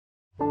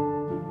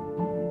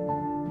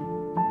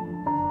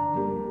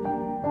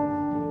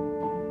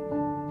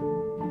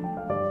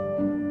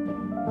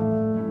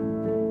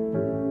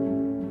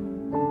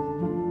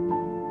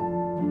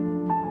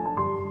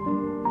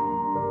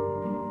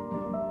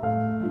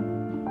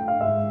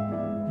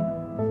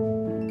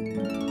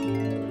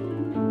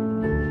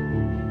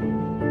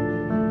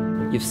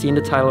You've seen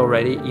the title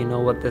already, you know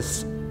what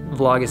this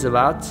vlog is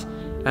about,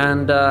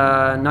 and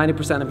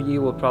 90% of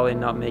you will probably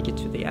not make it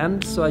to the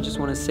end, so I just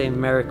want to say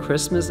Merry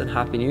Christmas and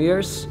Happy New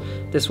Year's.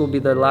 This will be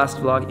the last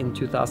vlog in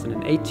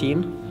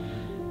 2018.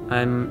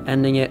 I'm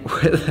ending it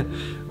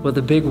with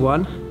a big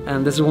one,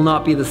 and this will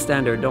not be the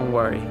standard, don't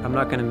worry. I'm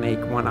not gonna make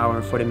 1 hour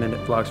and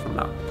 40-minute vlogs from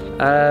now.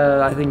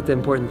 I think the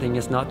important thing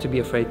is not to be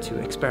afraid to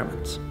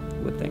experiment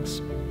with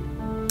things.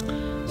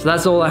 So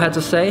that's all I had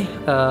to say.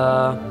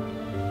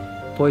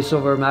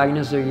 Voiceover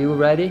Magnus, are you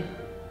ready?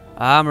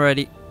 I'm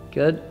ready.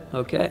 Good,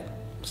 okay.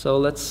 So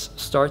let's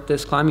start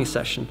this climbing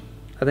session.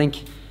 I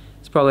think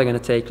it's probably gonna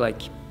take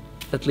like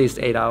at least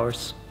 8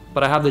 hours,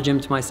 but I have the gym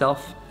to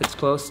myself, it's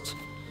closed.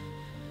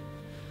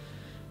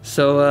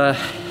 So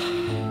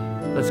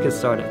let's get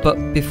started.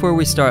 But before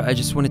we start, I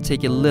just want to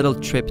take a little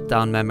trip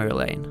down memory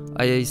lane.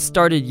 I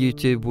started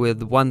YouTube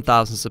with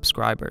 1,000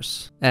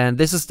 subscribers, and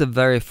this is the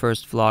very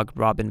first vlog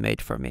Robin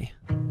made for me.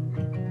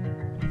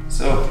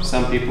 So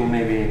some people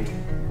may be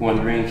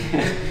wondering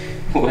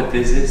what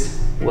this is.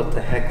 What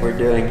the heck we're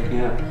doing.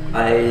 Yeah.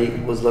 I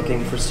was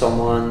looking for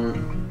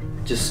someone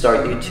to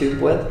start YouTube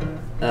with,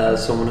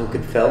 someone who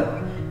could film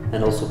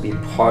and also be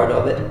part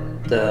of it.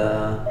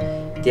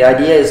 The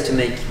idea is to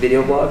make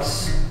video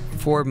blogs.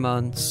 4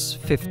 months,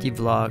 50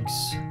 vlogs,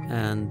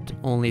 and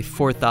only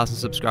 4,000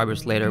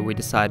 subscribers later we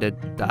decided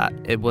that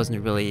it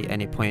wasn't really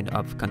any point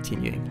of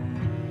continuing.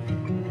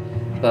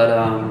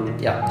 But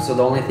yeah, so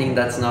the only thing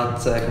that's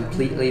not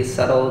completely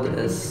settled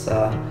is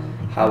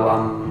how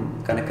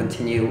I'm gonna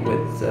continue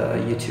with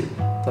YouTube.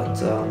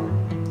 But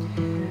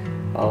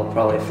I'll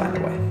probably find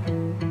a way.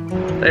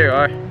 There you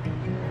are.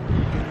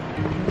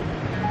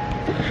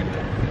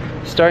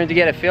 Starting to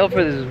get a feel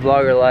for this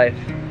vlogger life.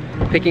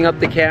 Picking up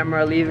the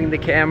camera, leaving the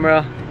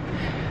camera.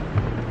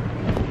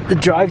 The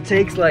drive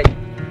takes like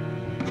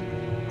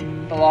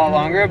a lot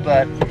longer,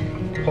 but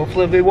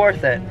hopefully it'll be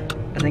worth it.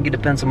 I think it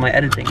depends on my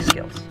editing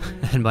skills.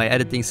 And my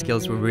editing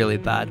skills were really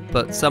bad,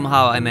 but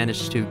somehow I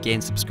managed to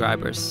gain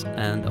subscribers,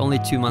 and only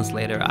 2 months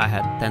later I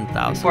had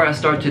 10,000. Before I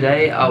start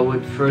today, I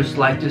would first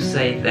like to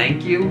say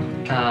thank you.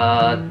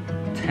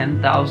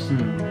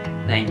 10,000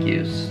 thank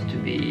yous to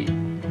be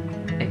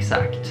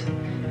exact.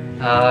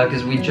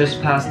 Because we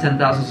just passed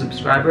 10,000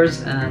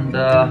 subscribers, and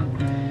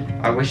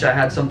I wish I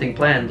had something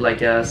planned,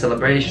 like a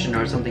celebration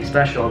or something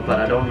special, but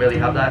I don't really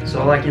have that. So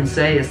all I can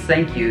say is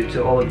thank you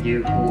to all of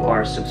you who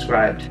are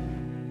subscribed.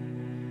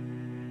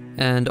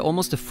 And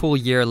almost a full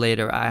year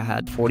later I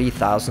had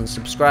 40,000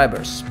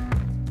 subscribers.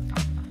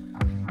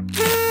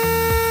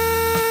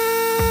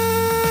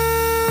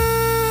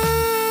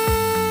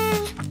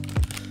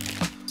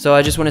 So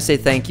I just want to say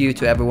thank you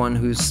to everyone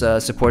who's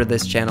supported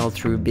this channel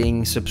through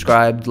being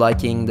subscribed,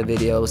 liking the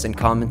videos, and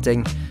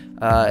commenting.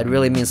 It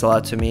really means a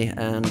lot to me,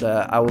 and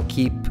I will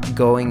keep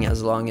going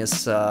as long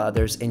as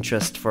there's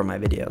interest for my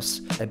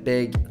videos. A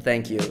big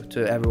thank you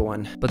to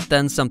everyone. But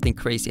then something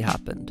crazy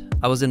happened.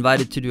 I was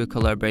invited to do a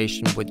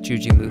collaboration with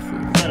Juji Mufu.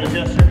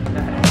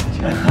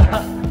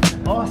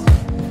 Awesome.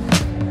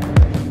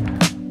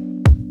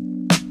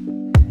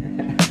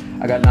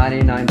 I got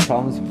 99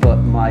 problems, but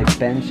my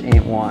bench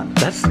ain't one.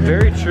 That's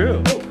very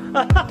true.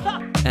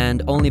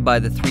 And only by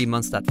the 3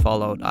 months that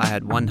followed, I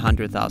had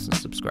 100,000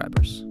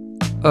 subscribers.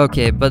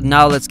 Okay, but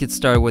now let's get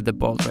started with the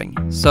bouldering.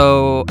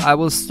 So I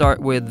will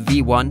start with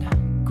V1,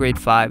 grade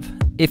 5.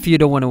 If you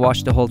don't want to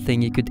watch the whole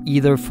thing, you could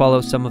either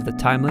follow some of the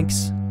time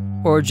links,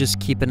 or just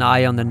keep an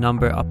eye on the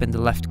number up in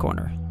the left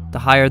corner. The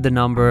higher the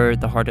number,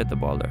 the harder the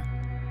boulder.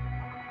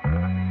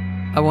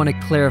 I want to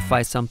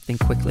clarify something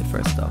quickly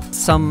first though.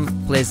 Some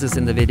places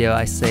in the video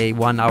I say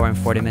 1 hour and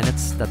 40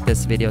 minutes, that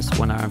this video is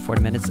 1 hour and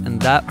 40 minutes, and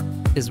that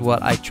is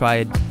what I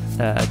tried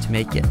to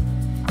make it,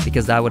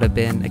 because that would have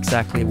been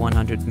exactly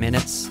 100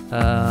 minutes,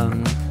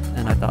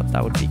 and I thought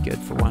that would be good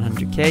for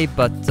 100k,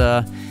 but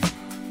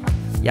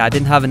yeah, I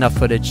didn't have enough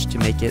footage to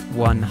make it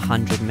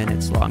 100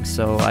 minutes long,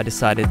 so I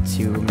decided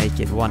to make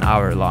it 1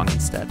 hour long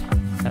instead.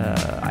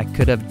 I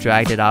could have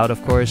dragged it out,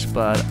 of course,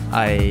 but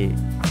I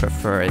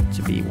prefer it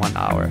to be 1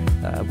 hour.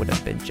 Would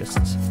have been just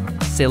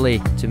silly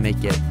to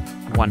make it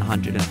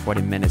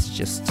 140 minutes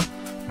just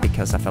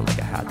because I felt like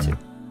I had to.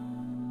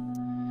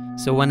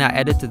 So when I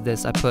edited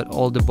this, I put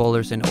all the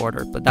boulders in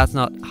order, but that's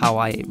not how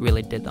I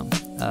really did them.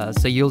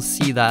 So you'll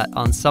see that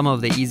on some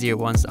of the easier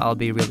ones, I'll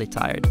be really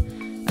tired.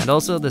 And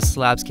also the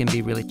slabs can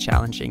be really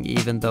challenging,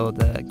 even though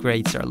the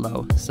grades are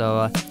low.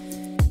 So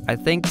I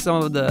think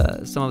some of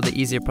the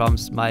easier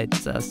problems might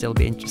still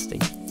be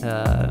interesting.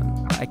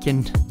 I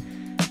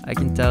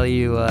can tell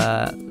you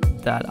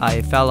that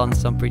I fell on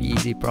some pretty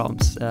easy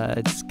problems.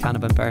 It's kind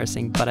of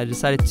embarrassing, but I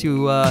decided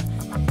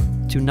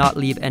to not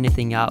leave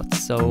anything out.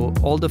 So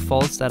all the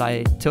faults that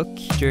I took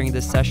during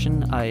this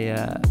session,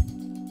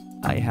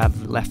 I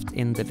have left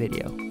in the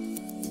video.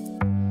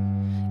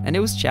 And it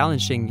was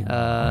challenging.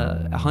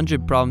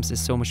 100 problems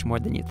is so much more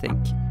than you think.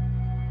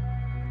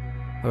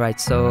 Alright,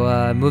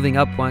 so moving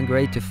up 1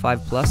 grade to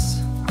 5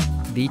 plus,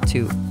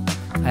 V2.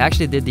 I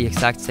actually did the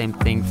exact same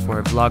thing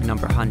for vlog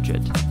number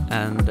 100,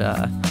 and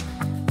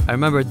I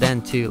remember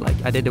then too, like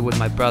I did it with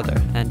my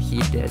brother, and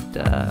he did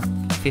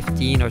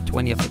 15 or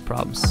 20 of the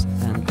problems,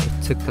 and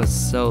it took us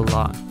so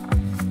long.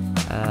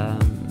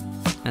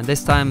 And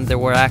this time there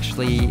were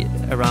actually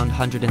around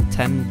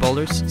 110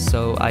 boulders,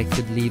 so I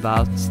could leave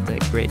out the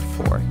grade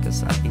 4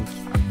 because I think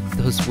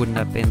those wouldn't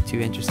have been too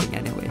interesting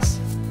anyways.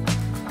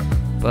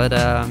 But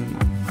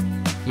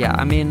yeah,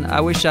 I mean,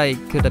 I wish I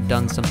could have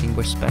done something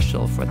more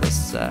special for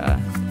this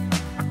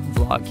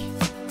vlog,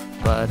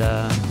 but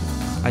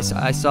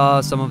I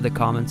saw some of the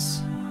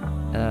comments.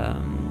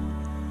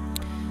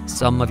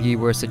 Some of you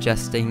were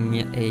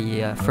suggesting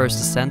a first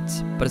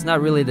ascent, but it's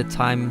not really the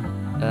time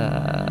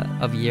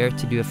of year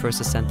to do a first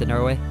ascent in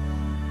Norway,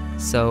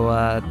 so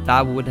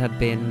that would have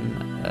been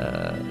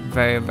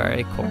very,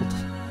 very cold.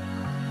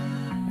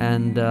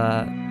 And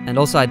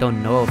also I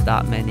don't know of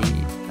that many.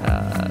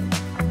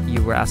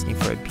 You were asking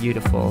for a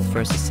beautiful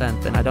first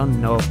ascent, and I don't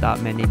know of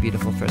that many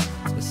beautiful first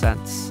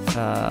ascents.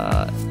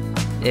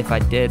 If I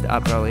did, I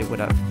probably would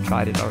have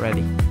tried it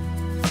already.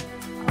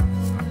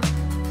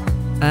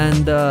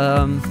 And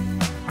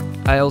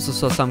I also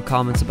saw some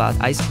comments about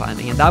ice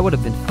climbing, and that would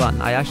have been fun.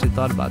 I actually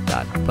thought about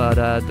that, but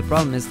the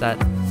problem is that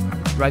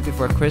right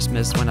before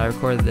Christmas, when I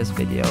recorded this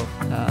video,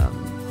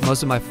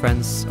 most of my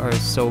friends are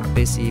so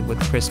busy with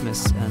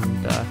Christmas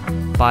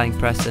and buying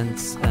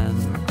presents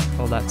and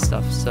all that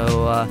stuff,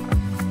 so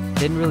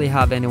didn't really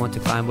have anyone to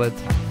climb with,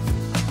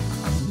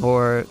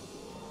 or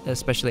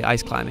especially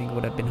ice climbing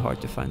would have been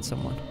hard to find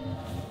someone.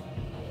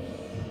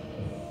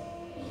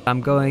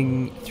 I'm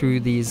going through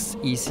these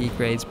easy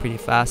grades pretty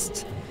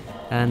fast,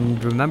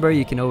 and remember,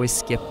 you can always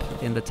skip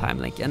in the time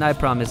link, and I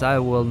promise I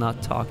will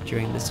not talk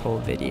during this whole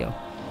video,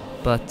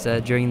 but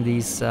during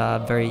these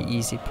very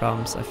easy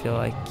problems I feel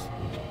like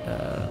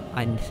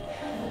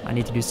I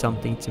need to do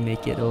something to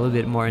make it a little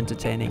bit more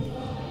entertaining.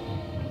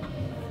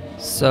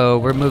 So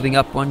we're moving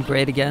up one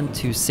grade again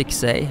to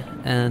 6A,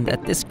 and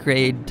at this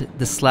grade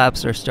the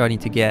slabs are starting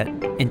to get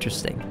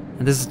interesting.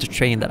 And this is the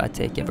train that I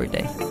take every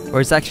day. Or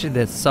it's actually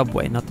the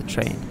subway, not the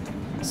train.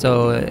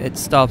 So it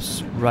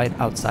stops right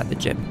outside the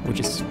gym, which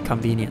is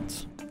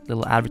convenient.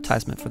 Little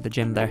advertisement for the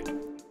gym there.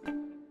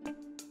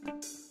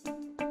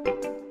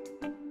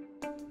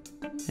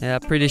 Yeah,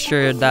 pretty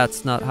sure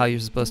that's not how you're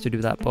supposed to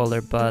do that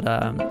boulder, but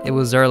it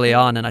was early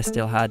on and I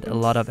still had a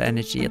lot of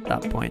energy at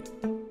that point.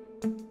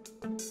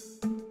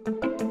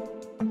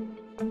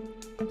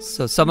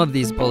 So some of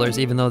these boulders,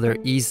 even though they're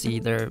easy,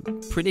 they're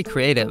pretty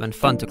creative and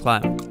fun to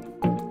climb.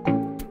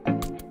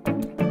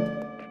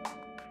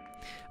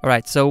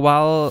 Alright, so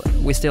while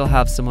we still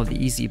have some of the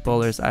easy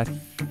boulders, I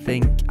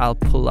think I'll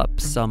pull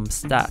up some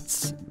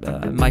stats.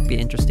 It might be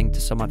interesting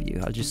to some of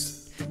you. I'll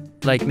just,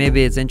 like,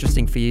 maybe it's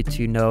interesting for you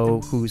to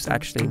know who's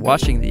actually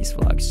watching these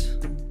vlogs.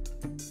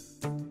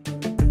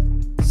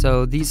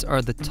 So these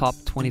are the top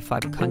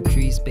 25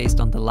 countries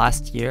based on the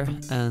last year,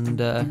 and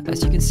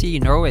as you can see,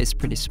 Norway is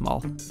pretty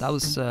small. That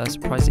was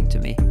surprising to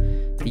me.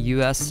 The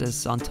US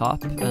is on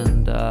top,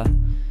 and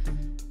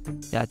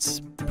yeah, it's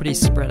pretty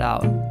spread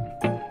out.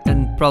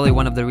 And probably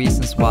one of the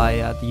reasons why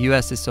the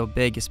US is so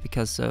big is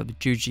because of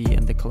Juji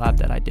and the collab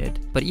that I did.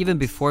 But even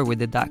before we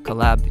did that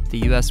collab, the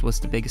US was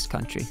the biggest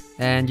country.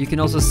 And you can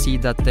also see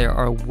that there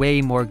are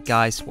way more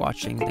guys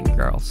watching than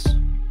girls.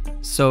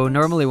 So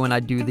normally when I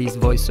do these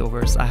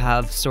voiceovers, I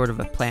have sort of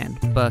a plan,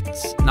 but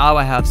now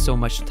I have so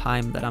much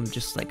time that I'm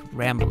just like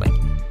rambling.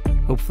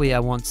 Hopefully I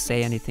won't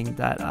say anything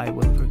that I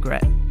will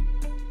regret.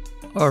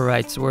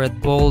 Alright, so we're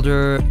at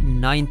boulder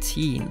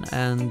 19,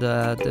 and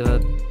the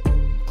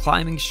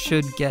climbing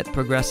should get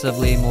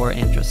progressively more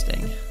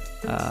interesting,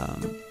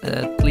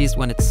 at least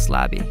when it's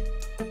slabby.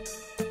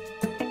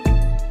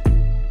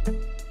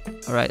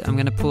 Alright, I'm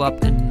gonna pull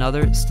up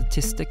another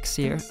statistics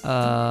here.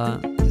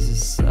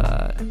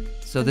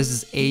 So this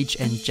is age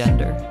and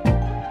gender.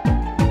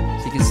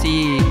 So you can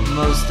see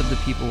most of the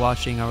people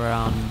watching are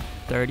around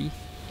 30.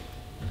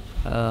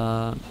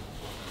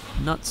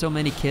 Not so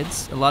many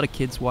kids. A lot of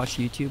kids watch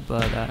YouTube,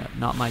 but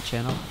not my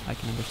channel. I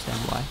can understand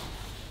why.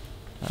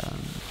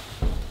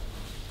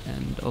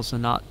 And also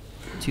not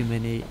too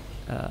many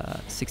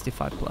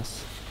 65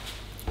 plus.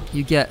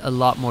 You get a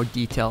lot more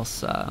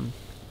details on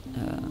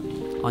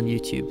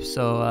YouTube.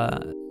 So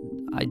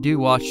I do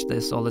watch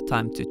this all the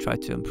time to try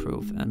to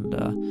improve, and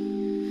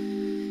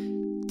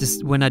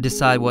when I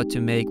decide what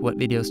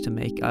videos to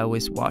make, I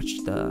always watch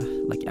the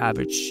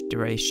average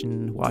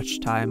duration, watch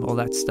time, all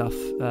that stuff.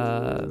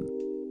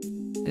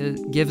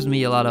 It gives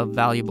me a lot of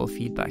valuable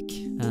feedback,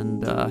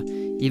 and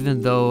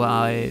even though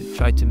I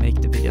try to make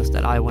the videos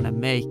that I want to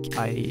make,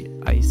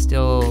 I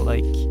still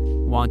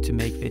want to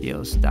make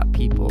videos that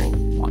people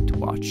want to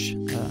watch.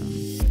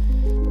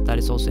 That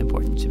is also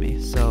important to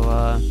me.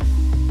 So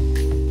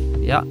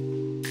yeah,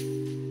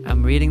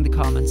 I'm reading the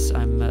comments,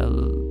 I'm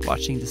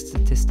watching the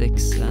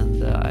statistics,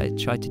 and I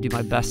try to do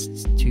my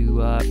best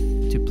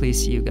to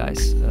please you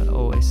guys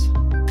always.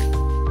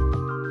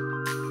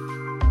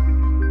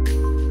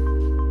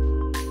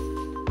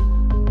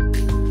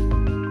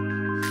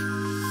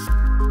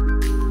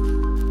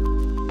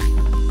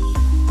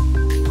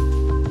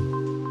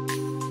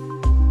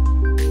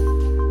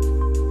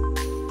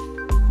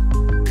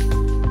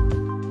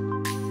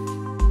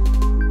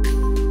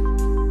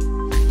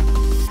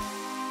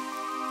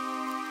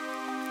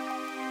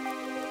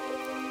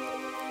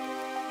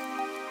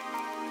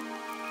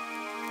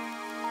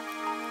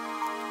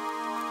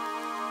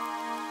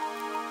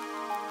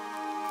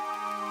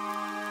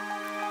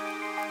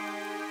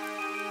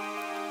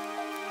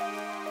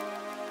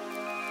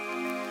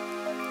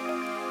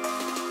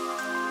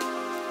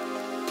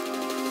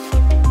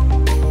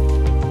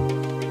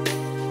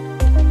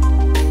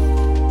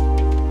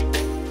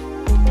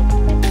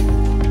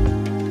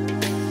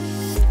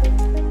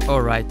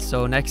 Alright,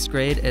 so next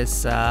grade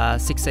is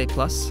 6A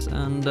plus,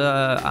 and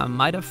I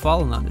might have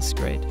fallen on this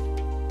grade.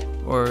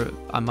 Or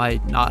I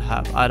might not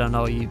have, I don't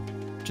know, you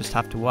just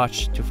have to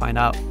watch to find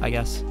out, I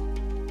guess.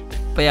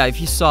 But yeah,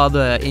 if you saw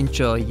the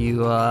intro,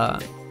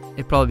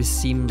 it probably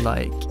seemed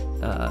like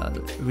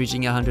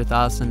reaching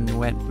 100,000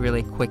 went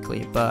really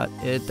quickly, but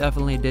it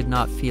definitely did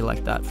not feel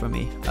like that for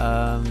me.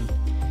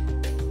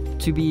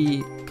 To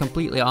be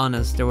completely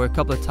honest, there were a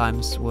couple of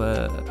times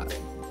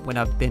when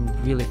I've been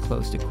really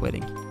close to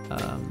quitting.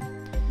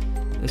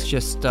 It's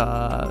just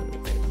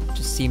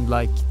seemed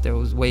like there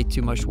was way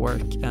too much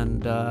work,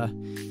 and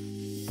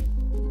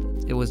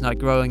it was not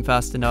growing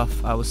fast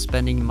enough. I was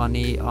spending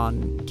money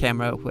on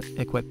camera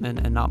equipment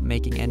and not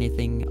making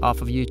anything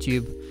off of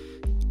YouTube.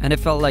 And it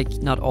felt like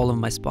not all of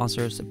my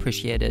sponsors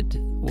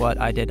appreciated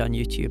what I did on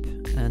YouTube.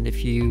 And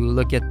if you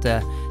look at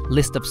the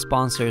list of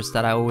sponsors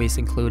that I always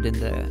include in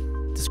the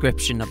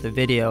description of the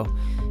video,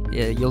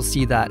 you'll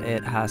see that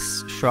it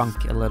has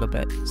shrunk a little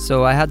bit.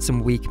 So I had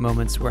some weak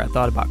moments where I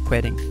thought about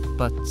quitting,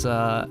 but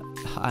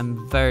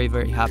I'm very,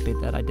 very happy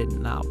that I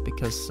didn't now,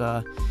 because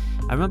I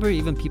remember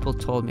even people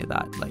told me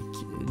that, like,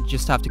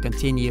 just have to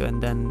continue,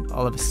 and then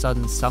all of a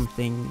sudden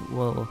something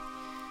will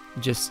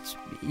just,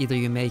 either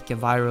you make a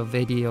viral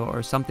video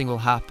or something will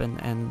happen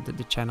and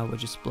the channel will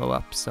just blow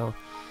up. So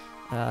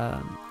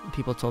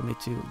people told me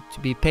to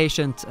be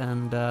patient,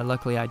 and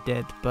luckily I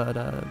did, but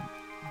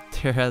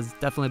there has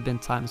definitely been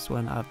times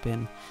when I've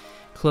been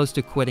close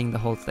to quitting the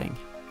whole thing.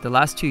 The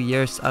last 2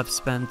 years I've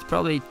spent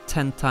probably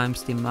 10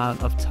 times the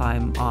amount of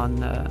time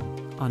on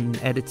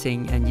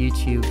editing and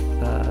YouTube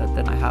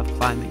than I have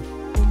climbing.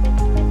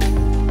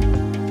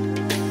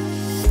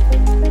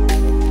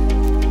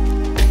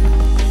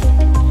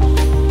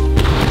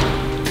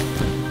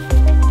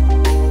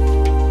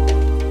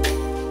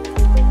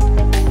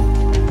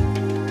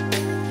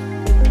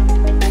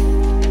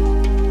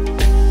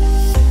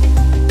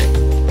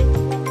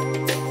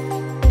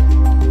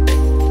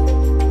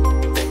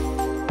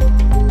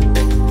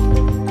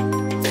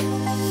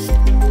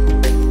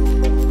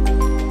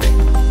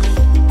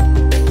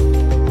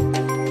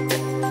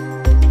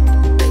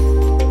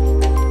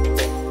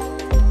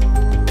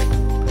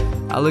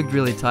 I looked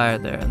really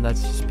tired there, and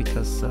that's just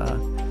because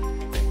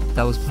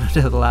that was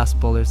one of the last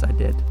boulders I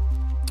did.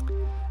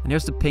 And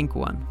here's the pink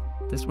one.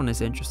 This one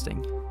is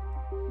interesting.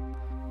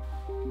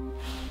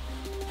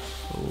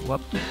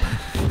 Whoop.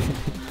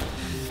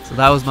 So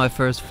that was my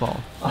first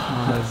fall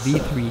on a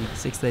V3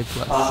 6A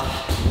plus.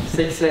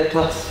 6A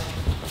plus.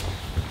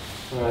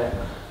 Alright.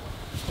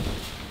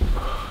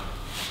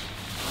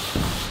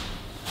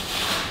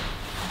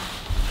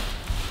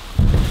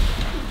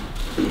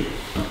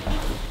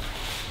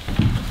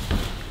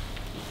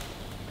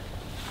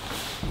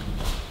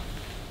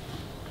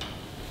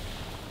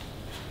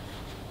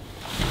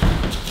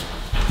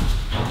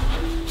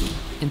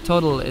 In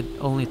total, it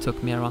only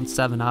took me around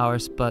 7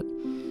 hours,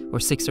 or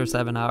 6 or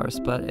 7 hours,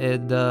 but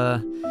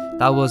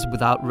that was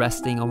without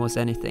resting almost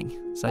anything.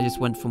 So I just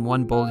went from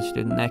one boulder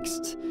to the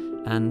next,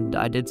 and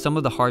I did some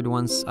of the hard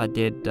ones. I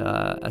did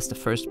as the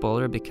first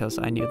boulder, because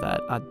I knew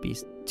that I'd be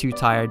too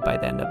tired by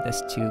the end of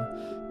this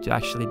to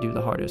actually do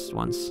the hardest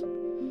ones.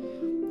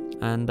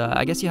 And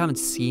I guess you haven't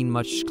seen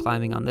much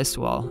climbing on this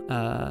wall.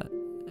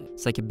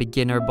 It's like a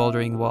beginner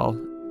bouldering wall,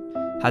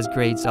 has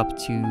grades up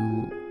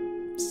to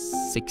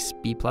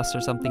 6B plus or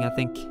something, I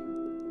think.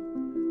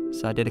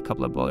 So I did a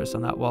couple of boulders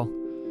on that wall.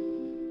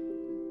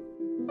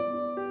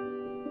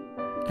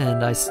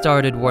 And I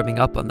started warming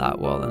up on that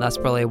wall, and that's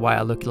probably why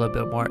I look a little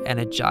bit more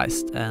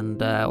energized,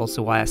 and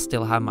also why I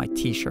still have my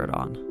t-shirt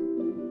on.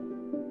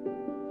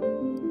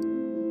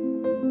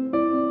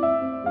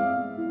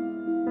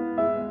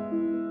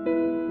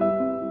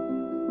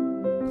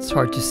 It's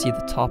hard to see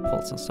the top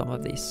holes on some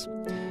of these.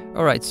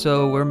 Alright,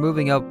 so we're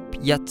moving up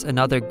yet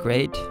another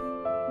grade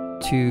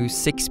to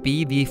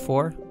 6B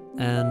V4,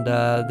 and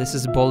this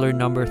is boulder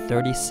number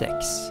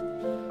 36.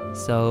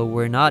 So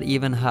we're not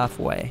even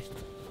halfway.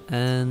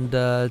 And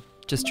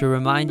just to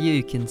remind you,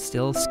 you can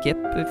still skip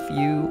if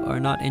you are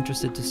not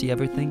interested to see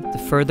everything. The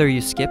further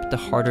you skip, the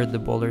harder the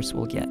boulders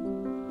will get.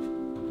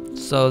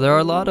 So there are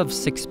a lot of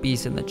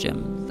 6Bs in the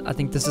gym. I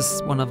think this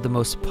is one of the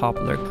most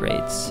popular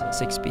grades,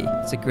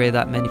 6B. It's a grade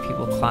that many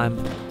people climb.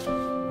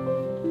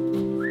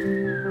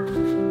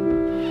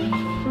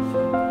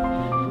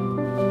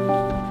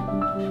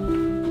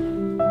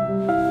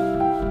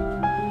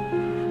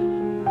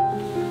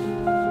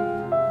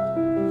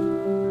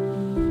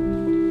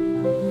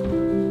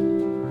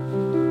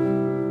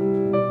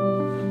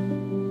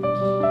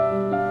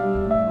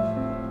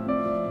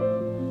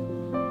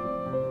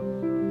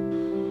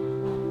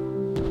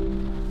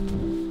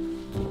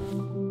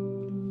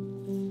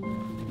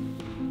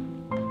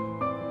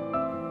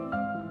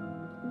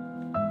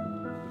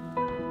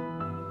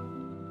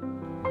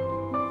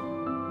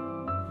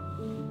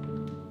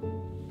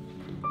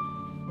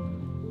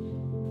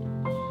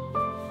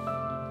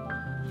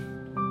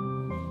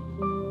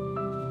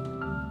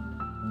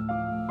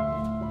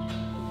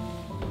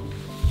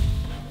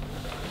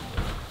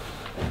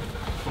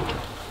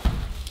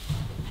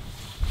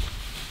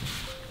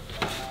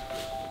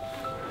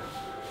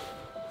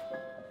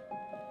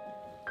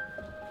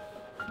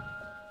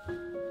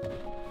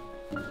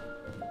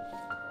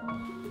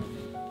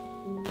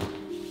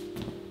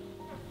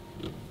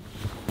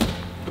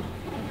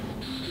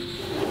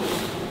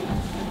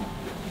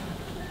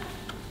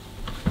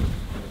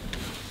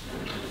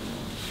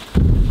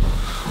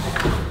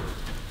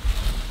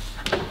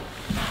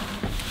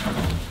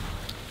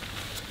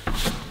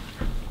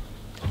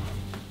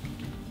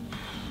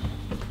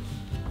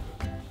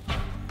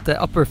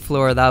 the upper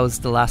floor, that was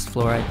the last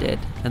floor I did,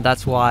 and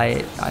that's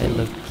why I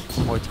look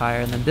more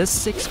tired. And then this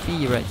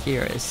 6B right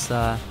here is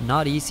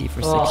not easy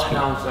for 6B.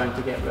 Now I'm starting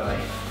to get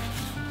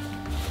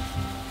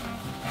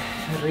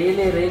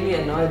really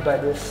annoyed by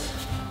this.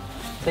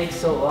 It takes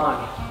so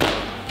long.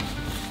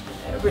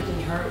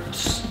 Everything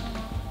hurts,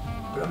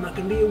 but I'm not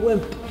gonna be a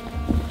wimp.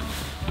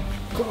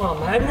 Come on,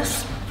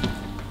 Magnus.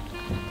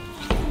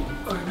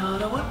 Or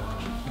not a wimp.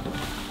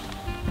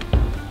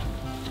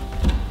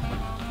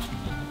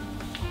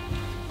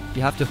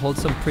 You have to hold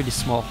some pretty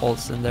small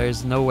holes, and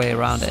there's no way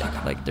around it.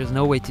 Like, there's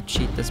no way to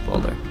cheat this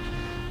boulder.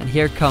 And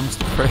here comes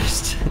the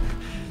first,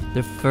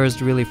 the first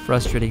really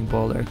frustrating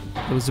boulder.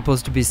 It was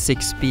supposed to be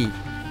 6B,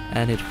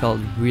 and it felt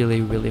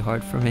really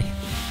hard for me.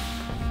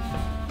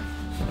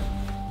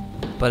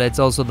 But it's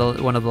also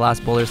one of the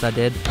last boulders I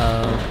did.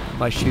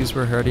 My shoes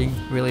were hurting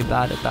really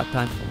bad at that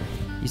time.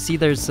 You see,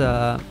 there's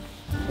I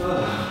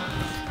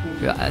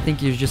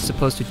think you're just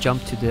supposed to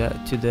jump to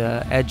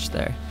the edge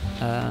there.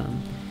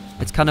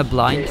 It's kind of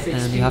blind,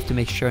 and you have to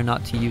make sure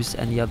not to use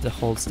any of the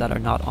holes that are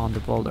not on the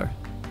boulder,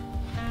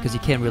 because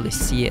you can't really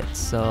see it,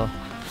 so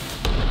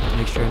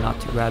make sure not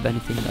to grab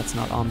anything that's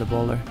not on the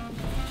boulder.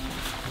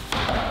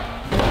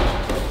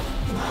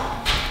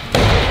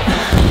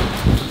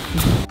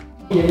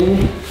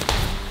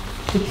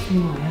 Fixing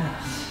my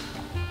ass.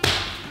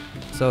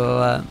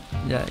 So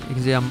yeah, you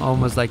can see I'm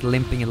almost like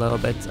limping a little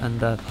bit,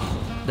 and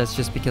that's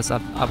just because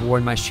I've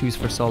worn my shoes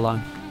for so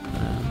long.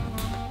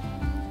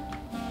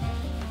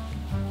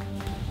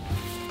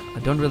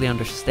 I don't really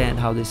understand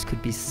how this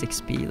could be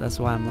 6B. That's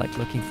why I'm like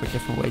looking for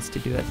different ways to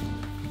do it.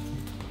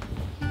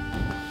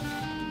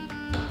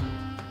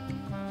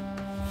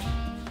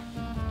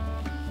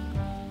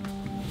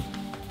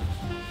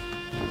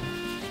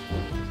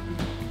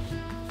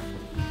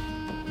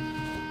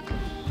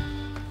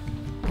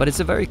 But it's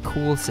a very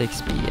cool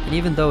 6B, and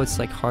even though it's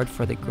like hard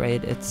for the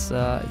grade, it's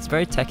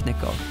very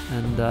technical,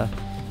 and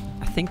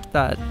I think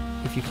that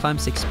if you climb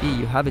 6B,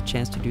 you have a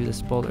chance to do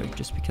this boulder,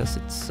 just because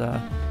it's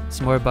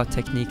more about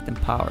technique than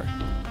power.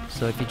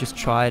 So if you just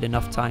try it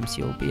enough times,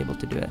 you'll be able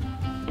to do it.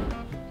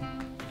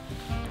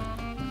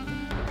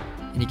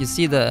 And you can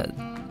see that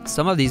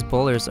some of these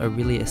boulders are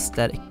really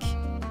aesthetic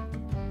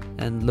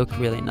and look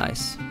really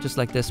nice, just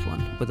like this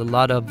one, with a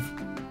lot of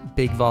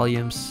big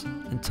volumes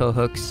and toe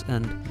hooks,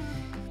 and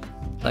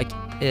like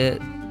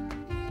it.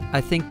 I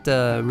think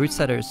the root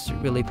setters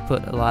really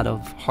put a lot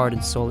of heart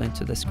and soul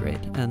into this grade,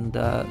 and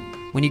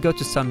when you go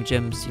to some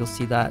gyms, you'll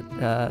see that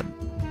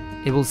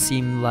it will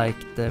seem like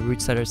the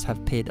root setters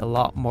have paid a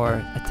lot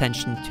more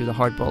attention to the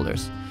hard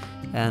boulders,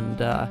 and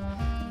the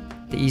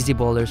easy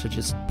boulders are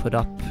just put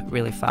up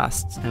really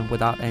fast and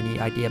without any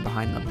idea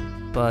behind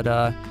them. But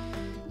I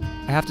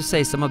have to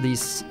say, some of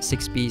these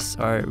 6Bs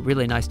are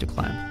really nice to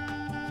climb,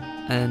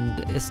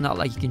 and it's not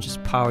like you can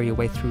just power your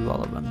way through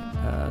all of them.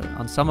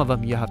 On some of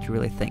them you have to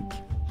really think.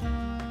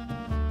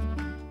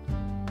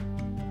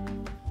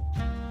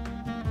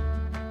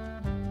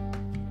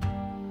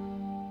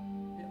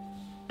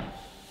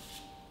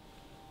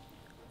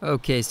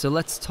 Okay, so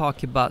let's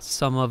talk about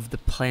some of the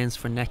plans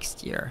for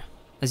next year.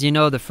 As you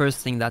know, the first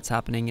thing that's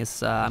happening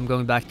is I'm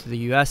going back to the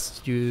US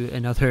to do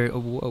another,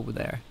 over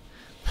there,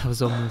 that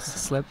was almost a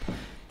slip,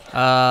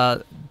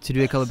 to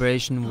do a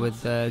collaboration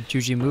with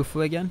Juji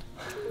Mufu again,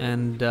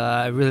 and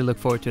I really look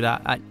forward to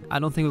that. I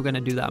don't think we're going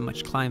to do that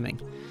much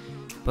climbing,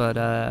 but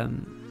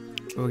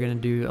we're going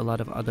to do a lot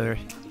of other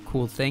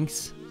cool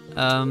things.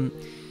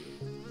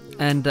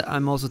 And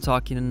I'm also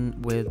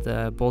talking with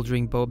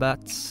Bouldering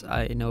Bobats.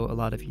 I know a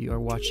lot of you are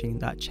watching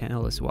that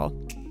channel as well.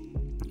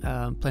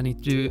 Planning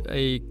to do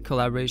a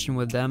collaboration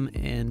with them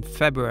in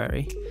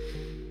February.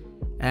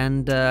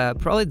 And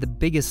probably the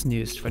biggest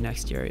news for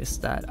next year is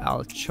that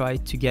I'll try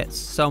to get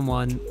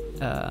someone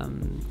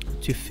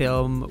to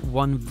film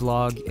one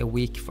vlog a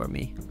week for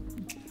me.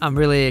 I'm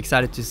really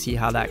excited to see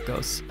how that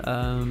goes.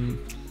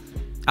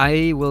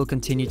 I will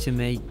continue to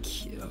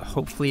make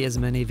hopefully as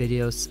many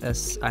videos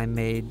as I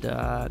made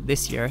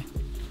this year,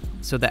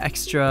 so the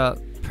extra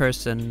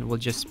person will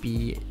just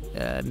be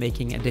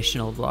making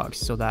additional vlogs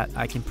so that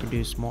I can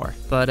produce more.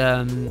 But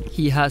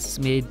he has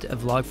made a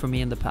vlog for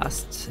me in the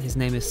past. His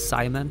name is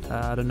Simon.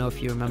 I don't know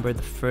if you remember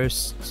the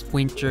first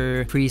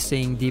winter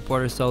freezing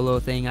deepwater solo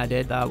thing I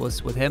did. That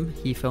was with him.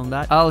 He filmed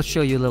that. I'll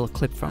show you a little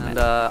clip from it.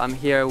 I'm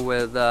here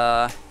with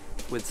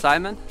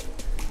Simon.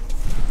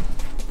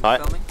 Hi.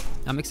 Filming.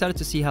 I'm excited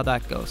to see how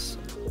that goes.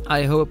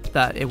 I hope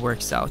that it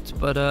works out,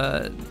 but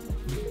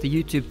the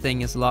YouTube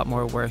thing is a lot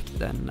more work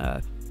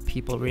than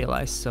people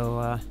realize,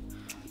 so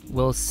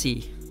we'll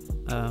see.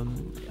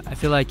 I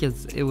feel like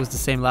it was the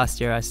same last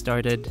year. I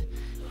started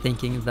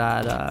thinking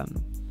that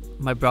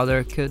my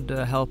brother could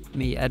help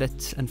me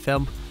edit and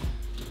film,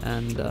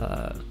 and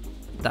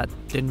that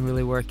didn't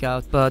really work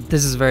out. But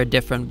this is very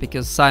different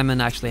because Simon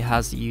actually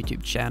has a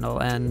YouTube channel,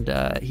 and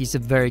he's a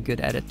very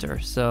good editor,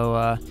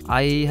 so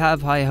I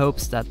have high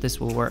hopes that this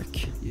will work.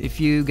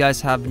 If you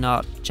guys have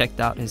not checked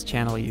out his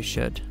channel, you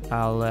should.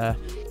 I'll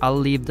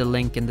leave the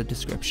link in the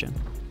description.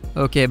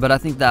 Okay, but I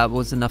think that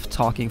was enough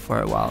talking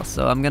for a while,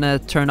 so I'm gonna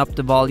turn up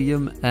the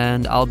volume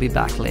and I'll be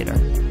back later.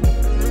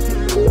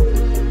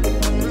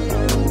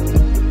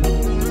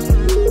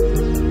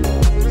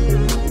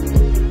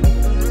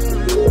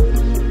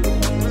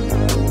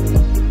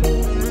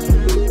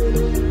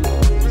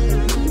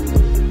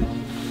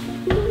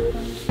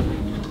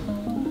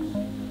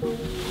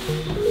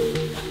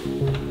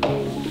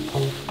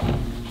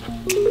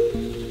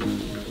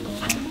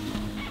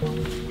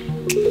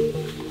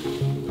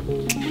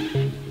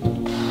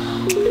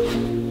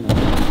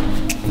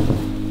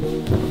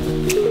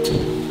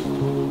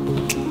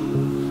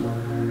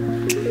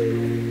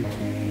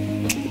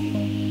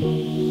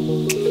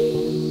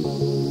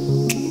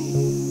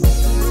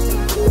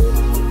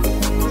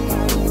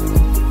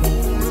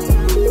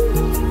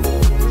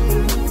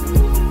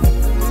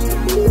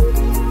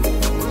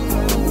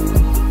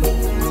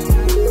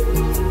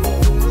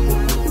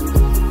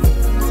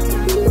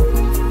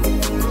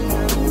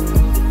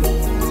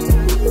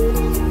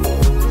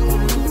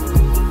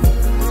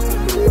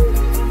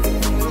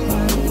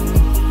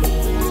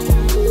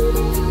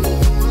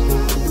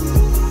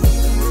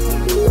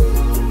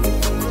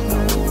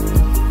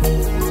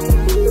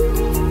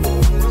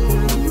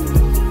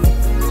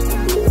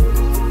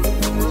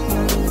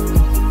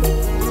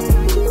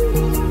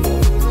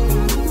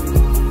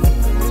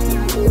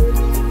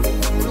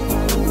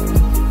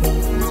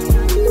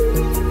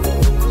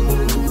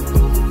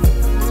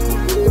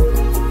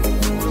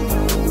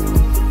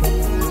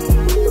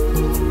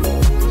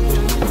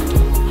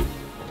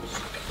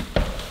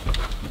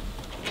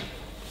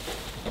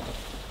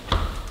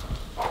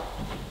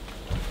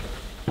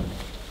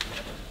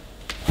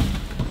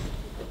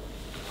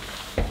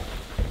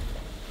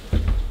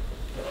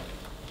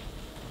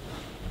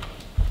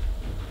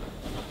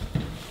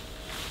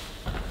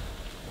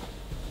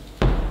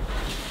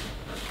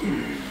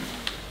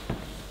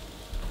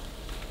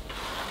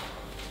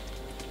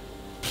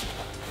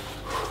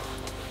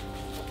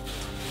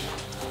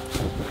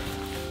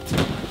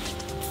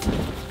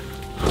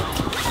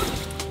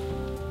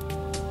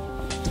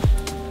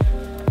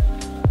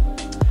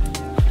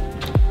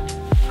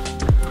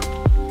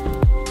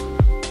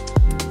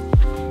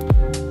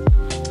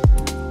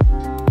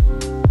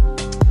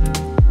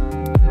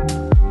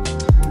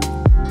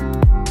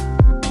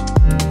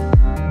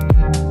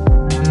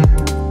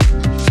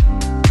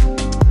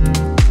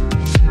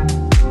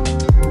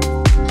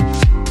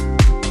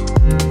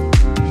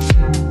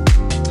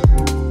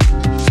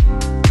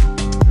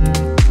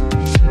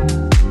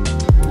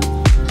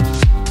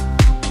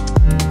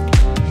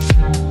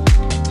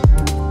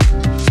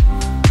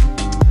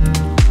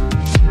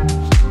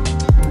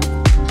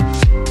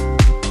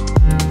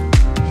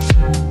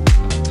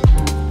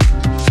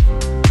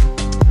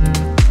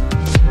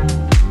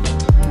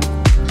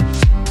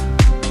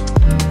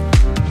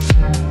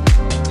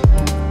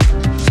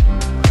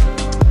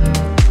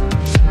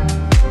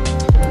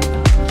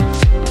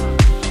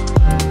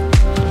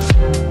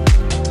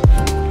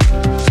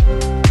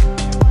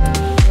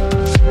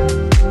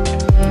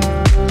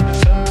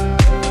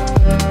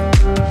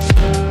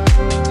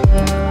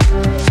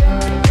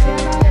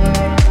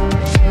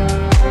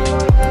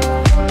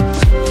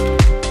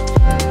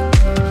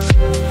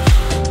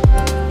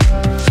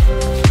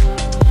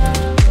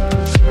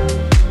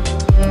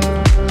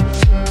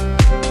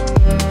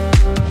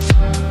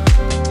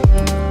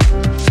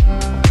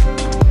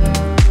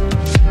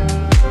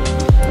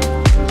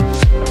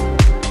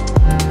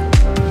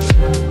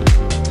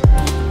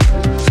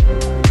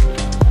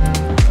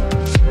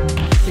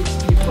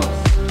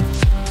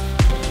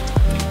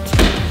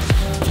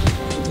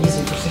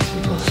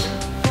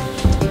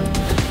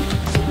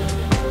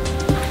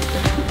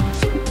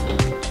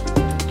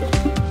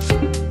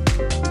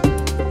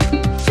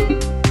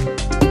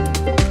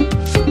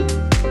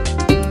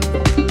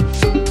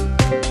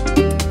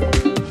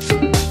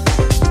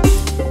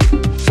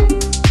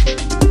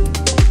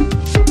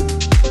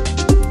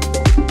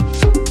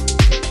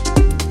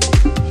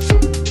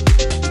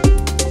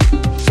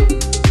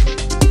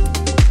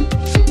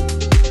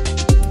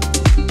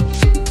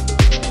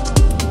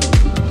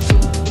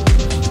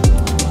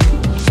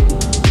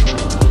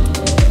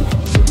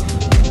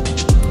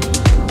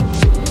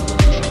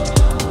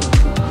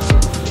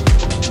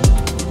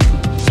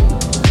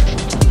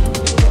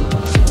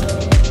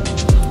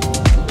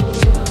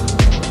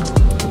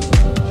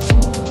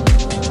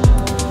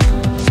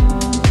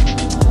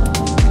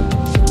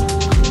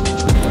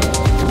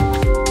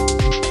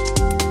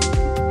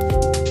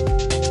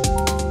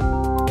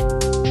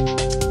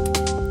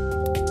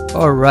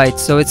 Alright,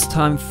 so it's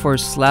time for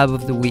Slab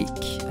of the Week,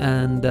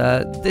 and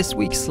this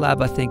week's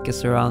slab I think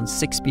is around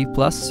 6B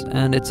plus,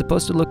 and it's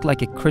supposed to look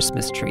like a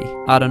Christmas tree.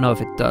 I don't know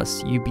if it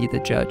does, you be the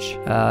judge.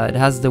 It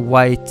has the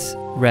white,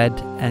 red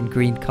and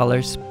green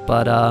colors,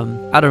 but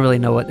I don't really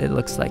know what it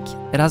looks like.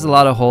 It has a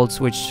lot of holes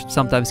which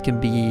sometimes can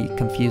be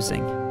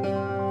confusing.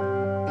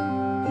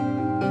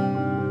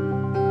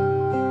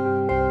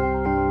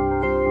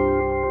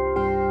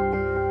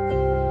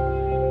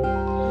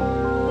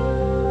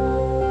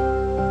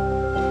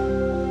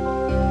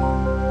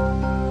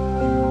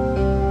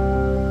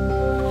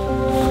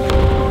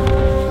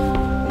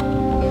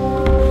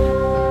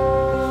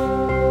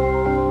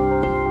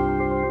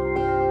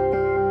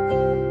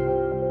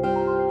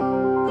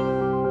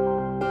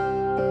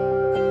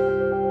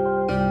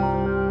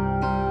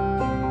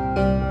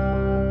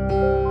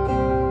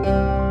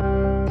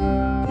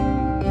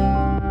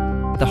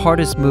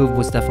 hardest move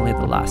was definitely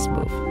the last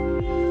move.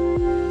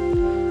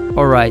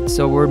 Alright,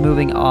 so we're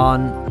moving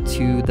on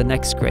to the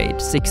next grade,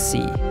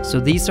 6C. So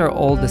these are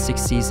all the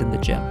 6Cs in the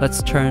gym.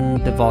 Let's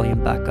turn the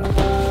volume back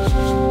up.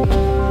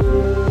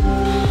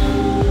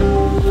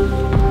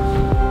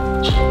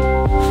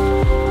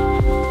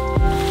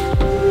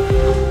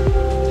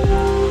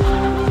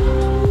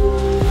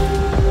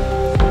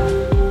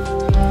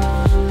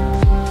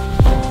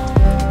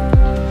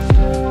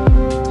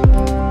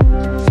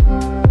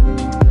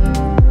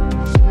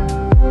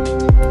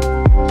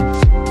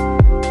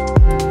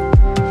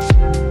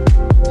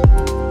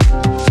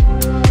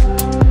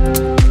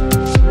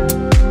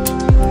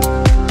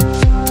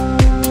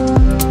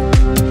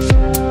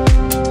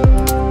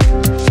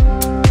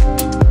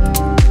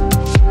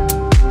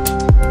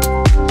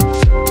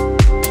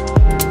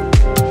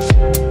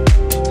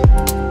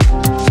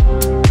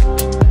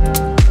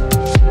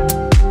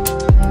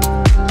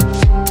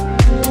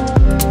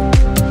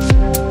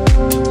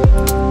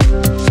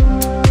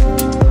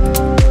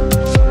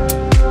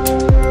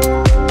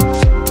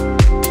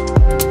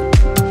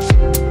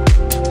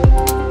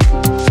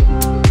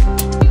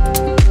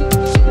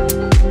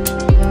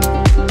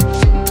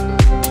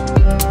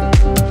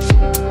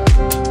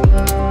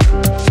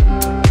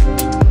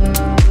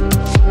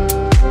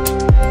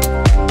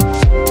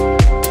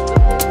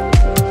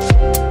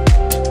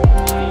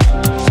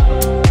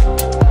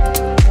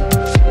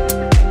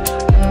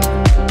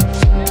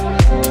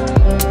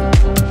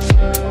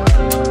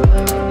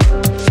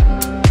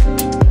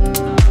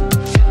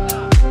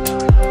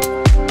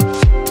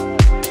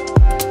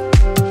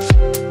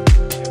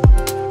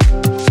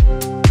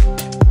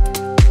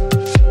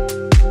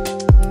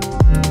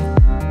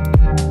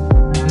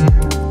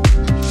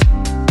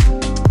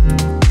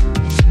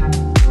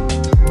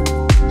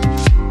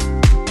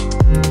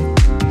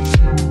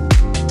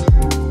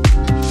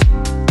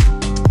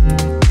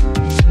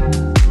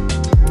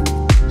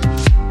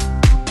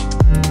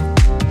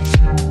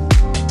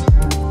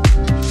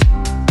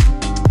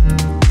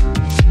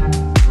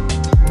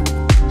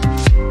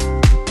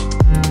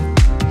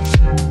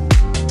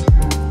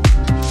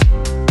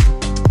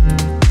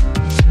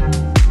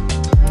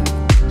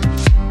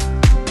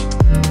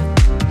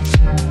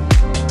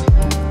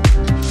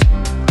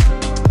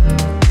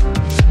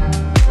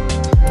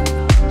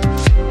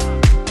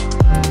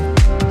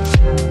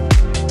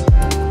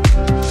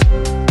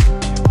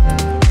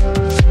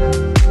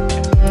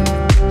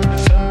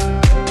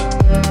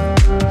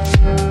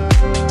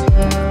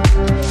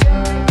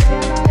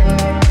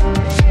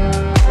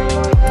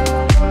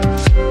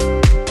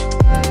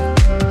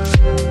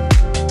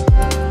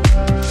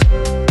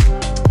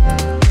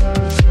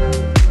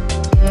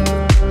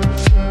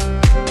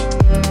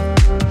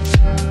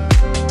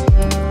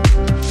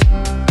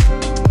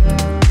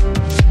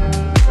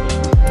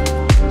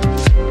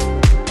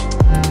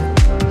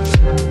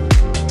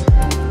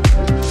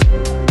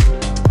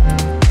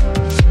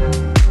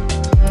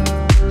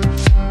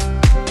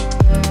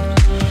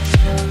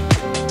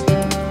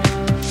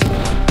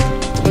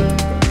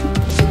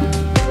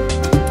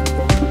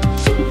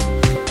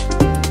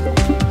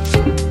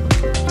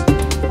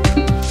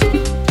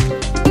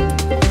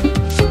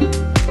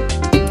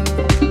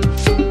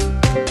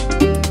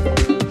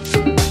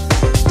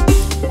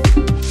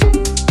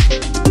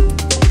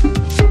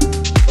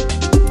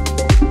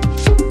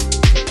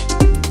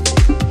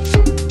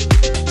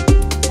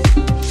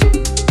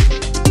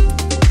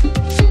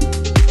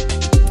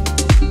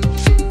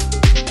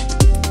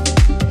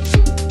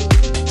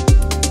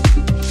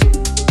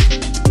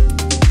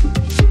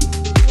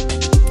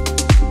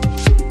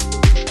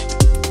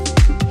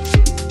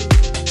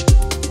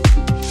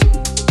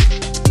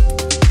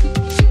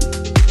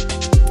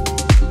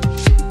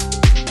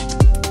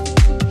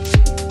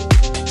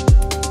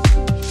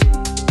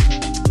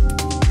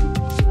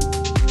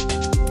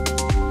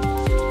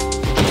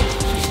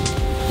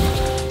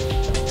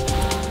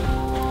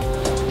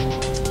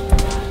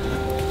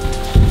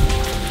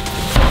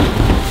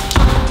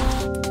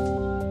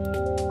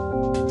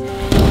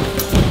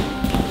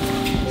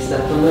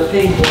 the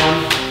pink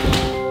one.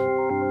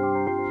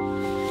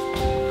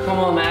 Come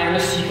on,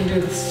 Magnus, you can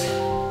do this.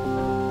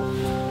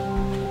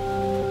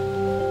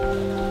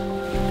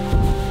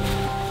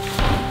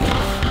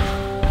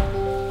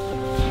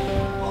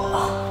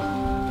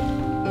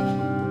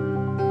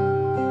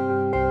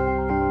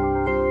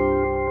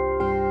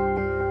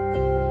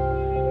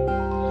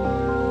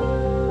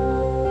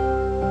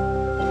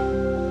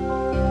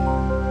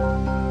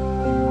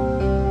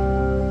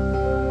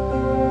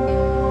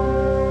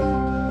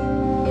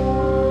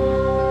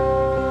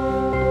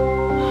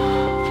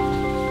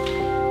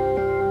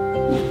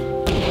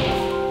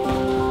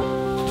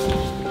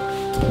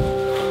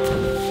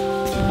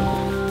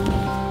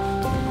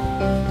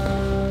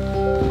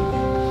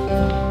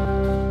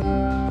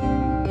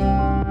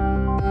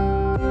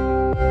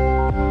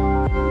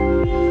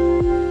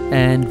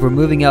 And we're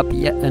moving up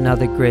yet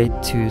another grade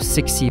to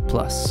 6C+.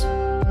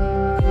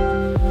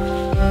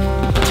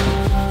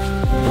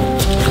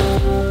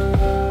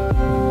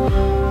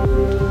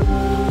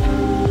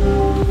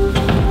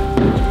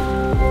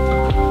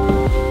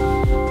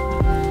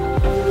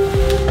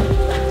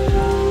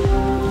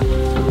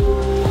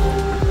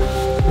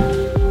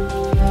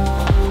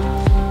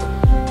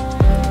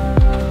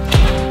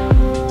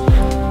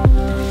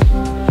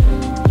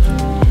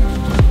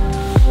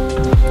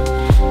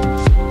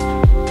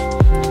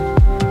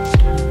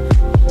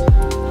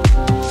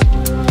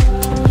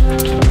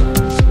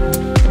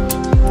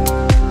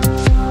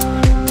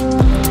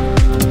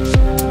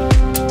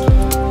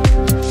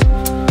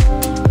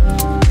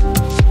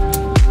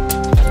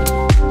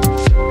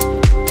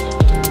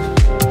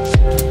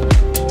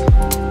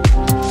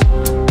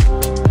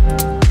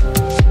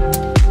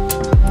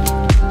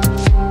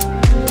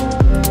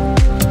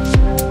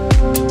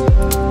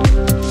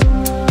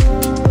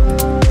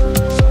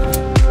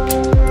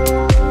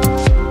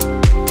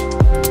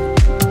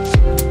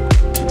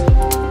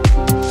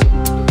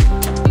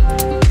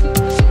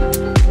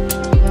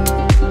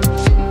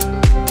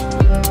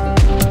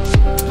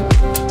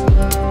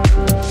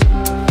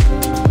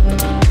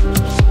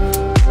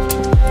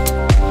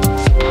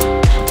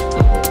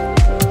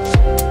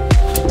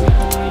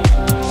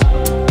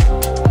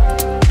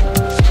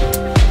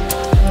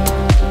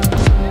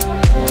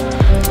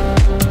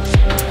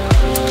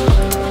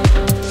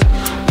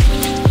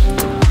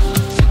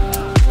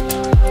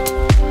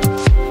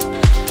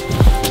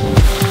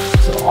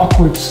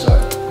 awkward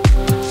start.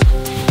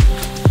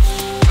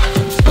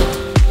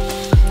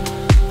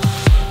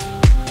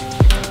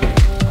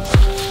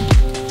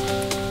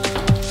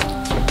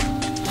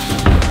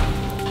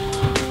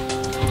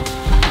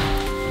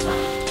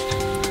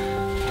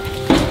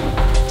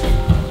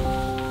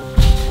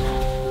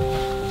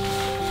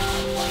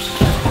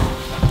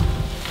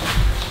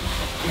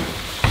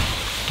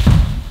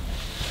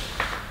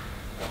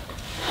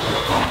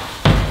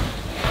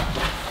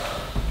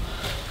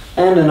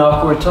 And an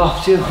awkward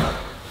top too.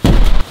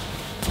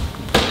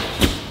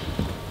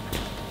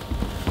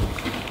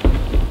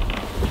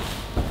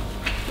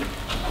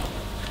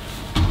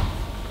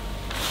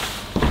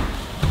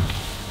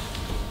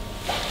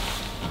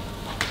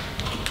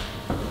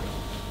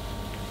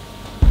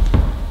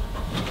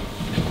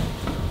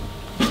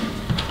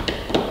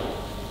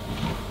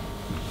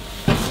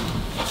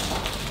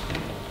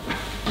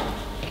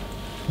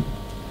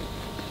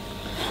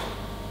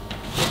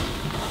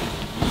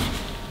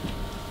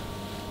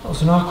 That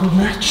was an awkward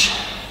match.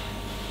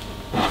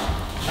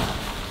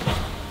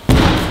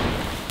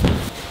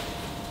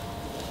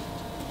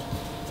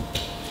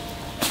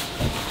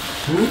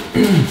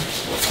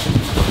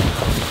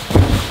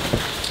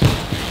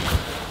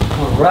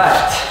 All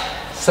right,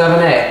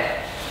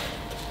 7A.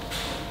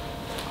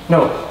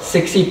 No,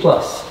 6E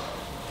plus.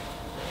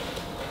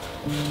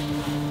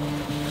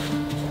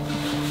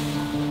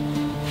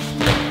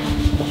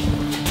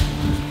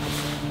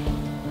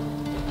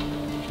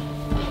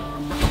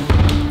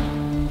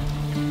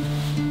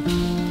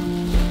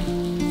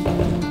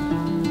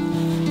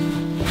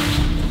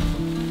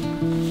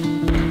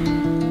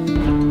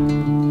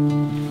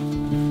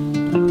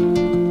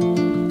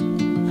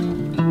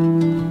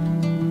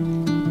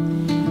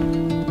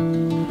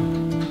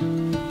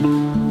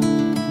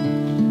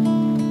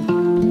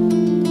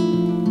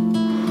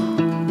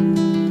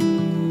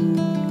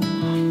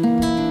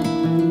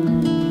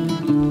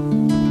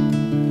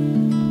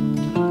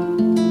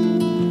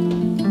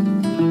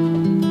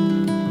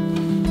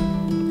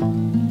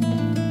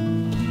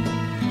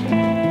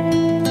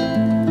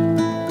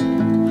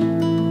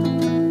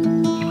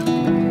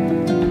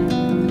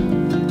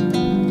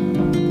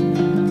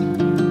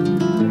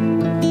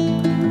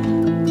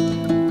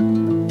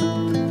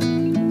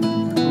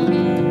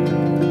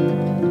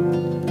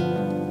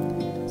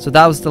 So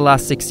that was the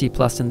last 6C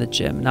plus in the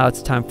gym. Now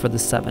it's time for the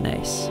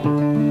 7As.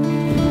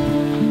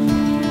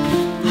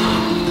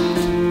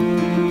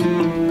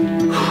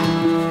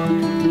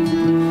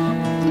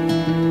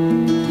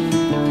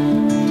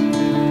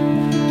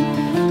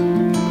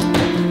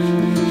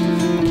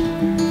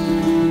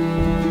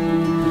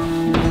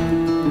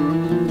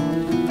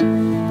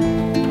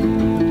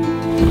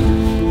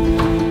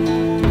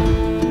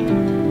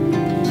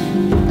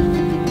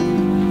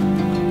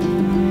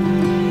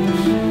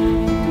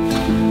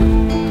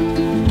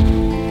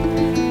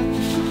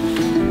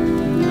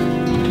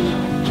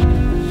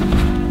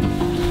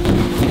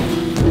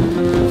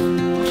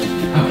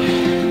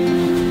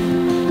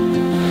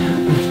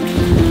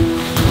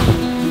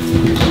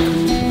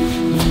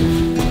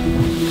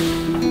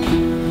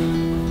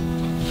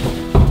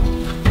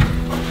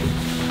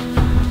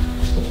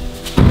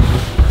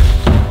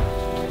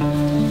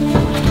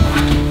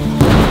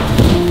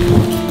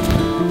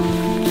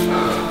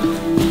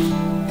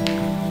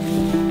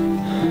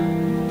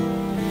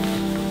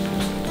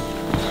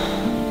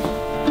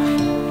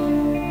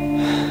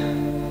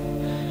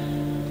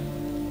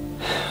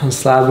 On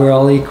Slab, we're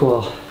all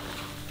equal.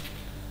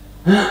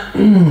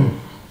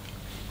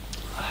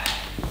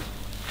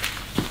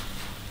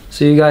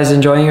 So you guys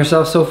enjoying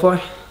yourself so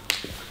far?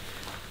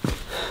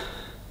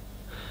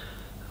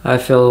 I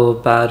feel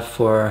bad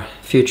for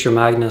future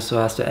Magnus who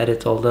has to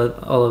edit all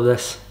of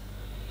this.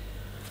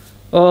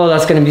 Oh,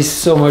 that's gonna be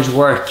so much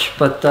work,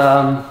 but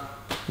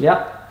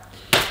yeah.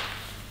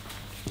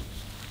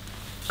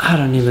 I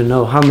don't even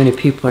know how many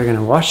people are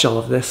gonna watch all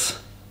of this.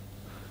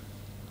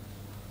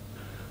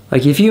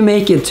 Like, if you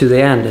make it to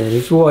the end, and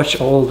if you watch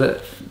all the,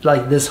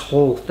 like, this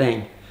whole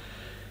thing,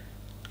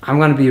 I'm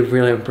gonna be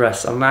really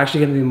impressed. I'm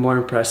actually gonna be more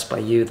impressed by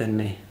you than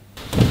me.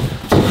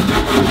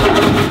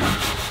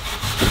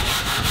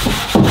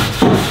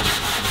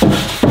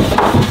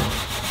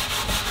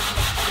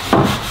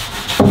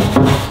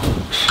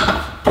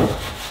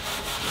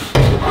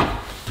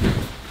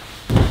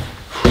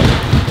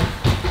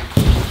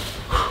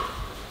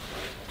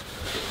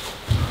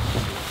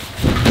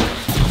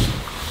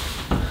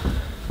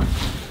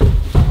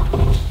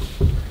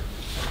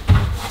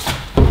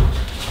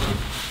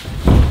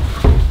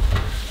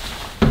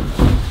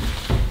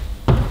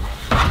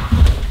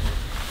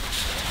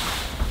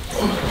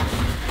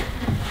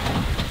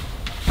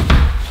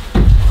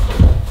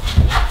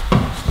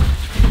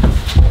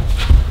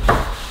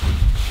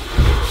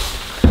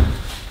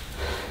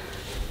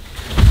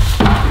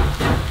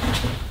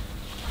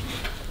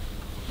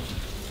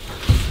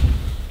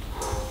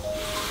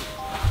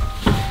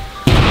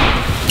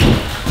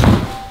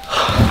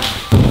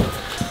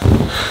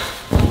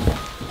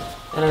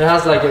 And it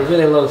has like a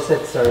really low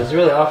sit, so it's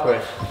really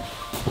awkward.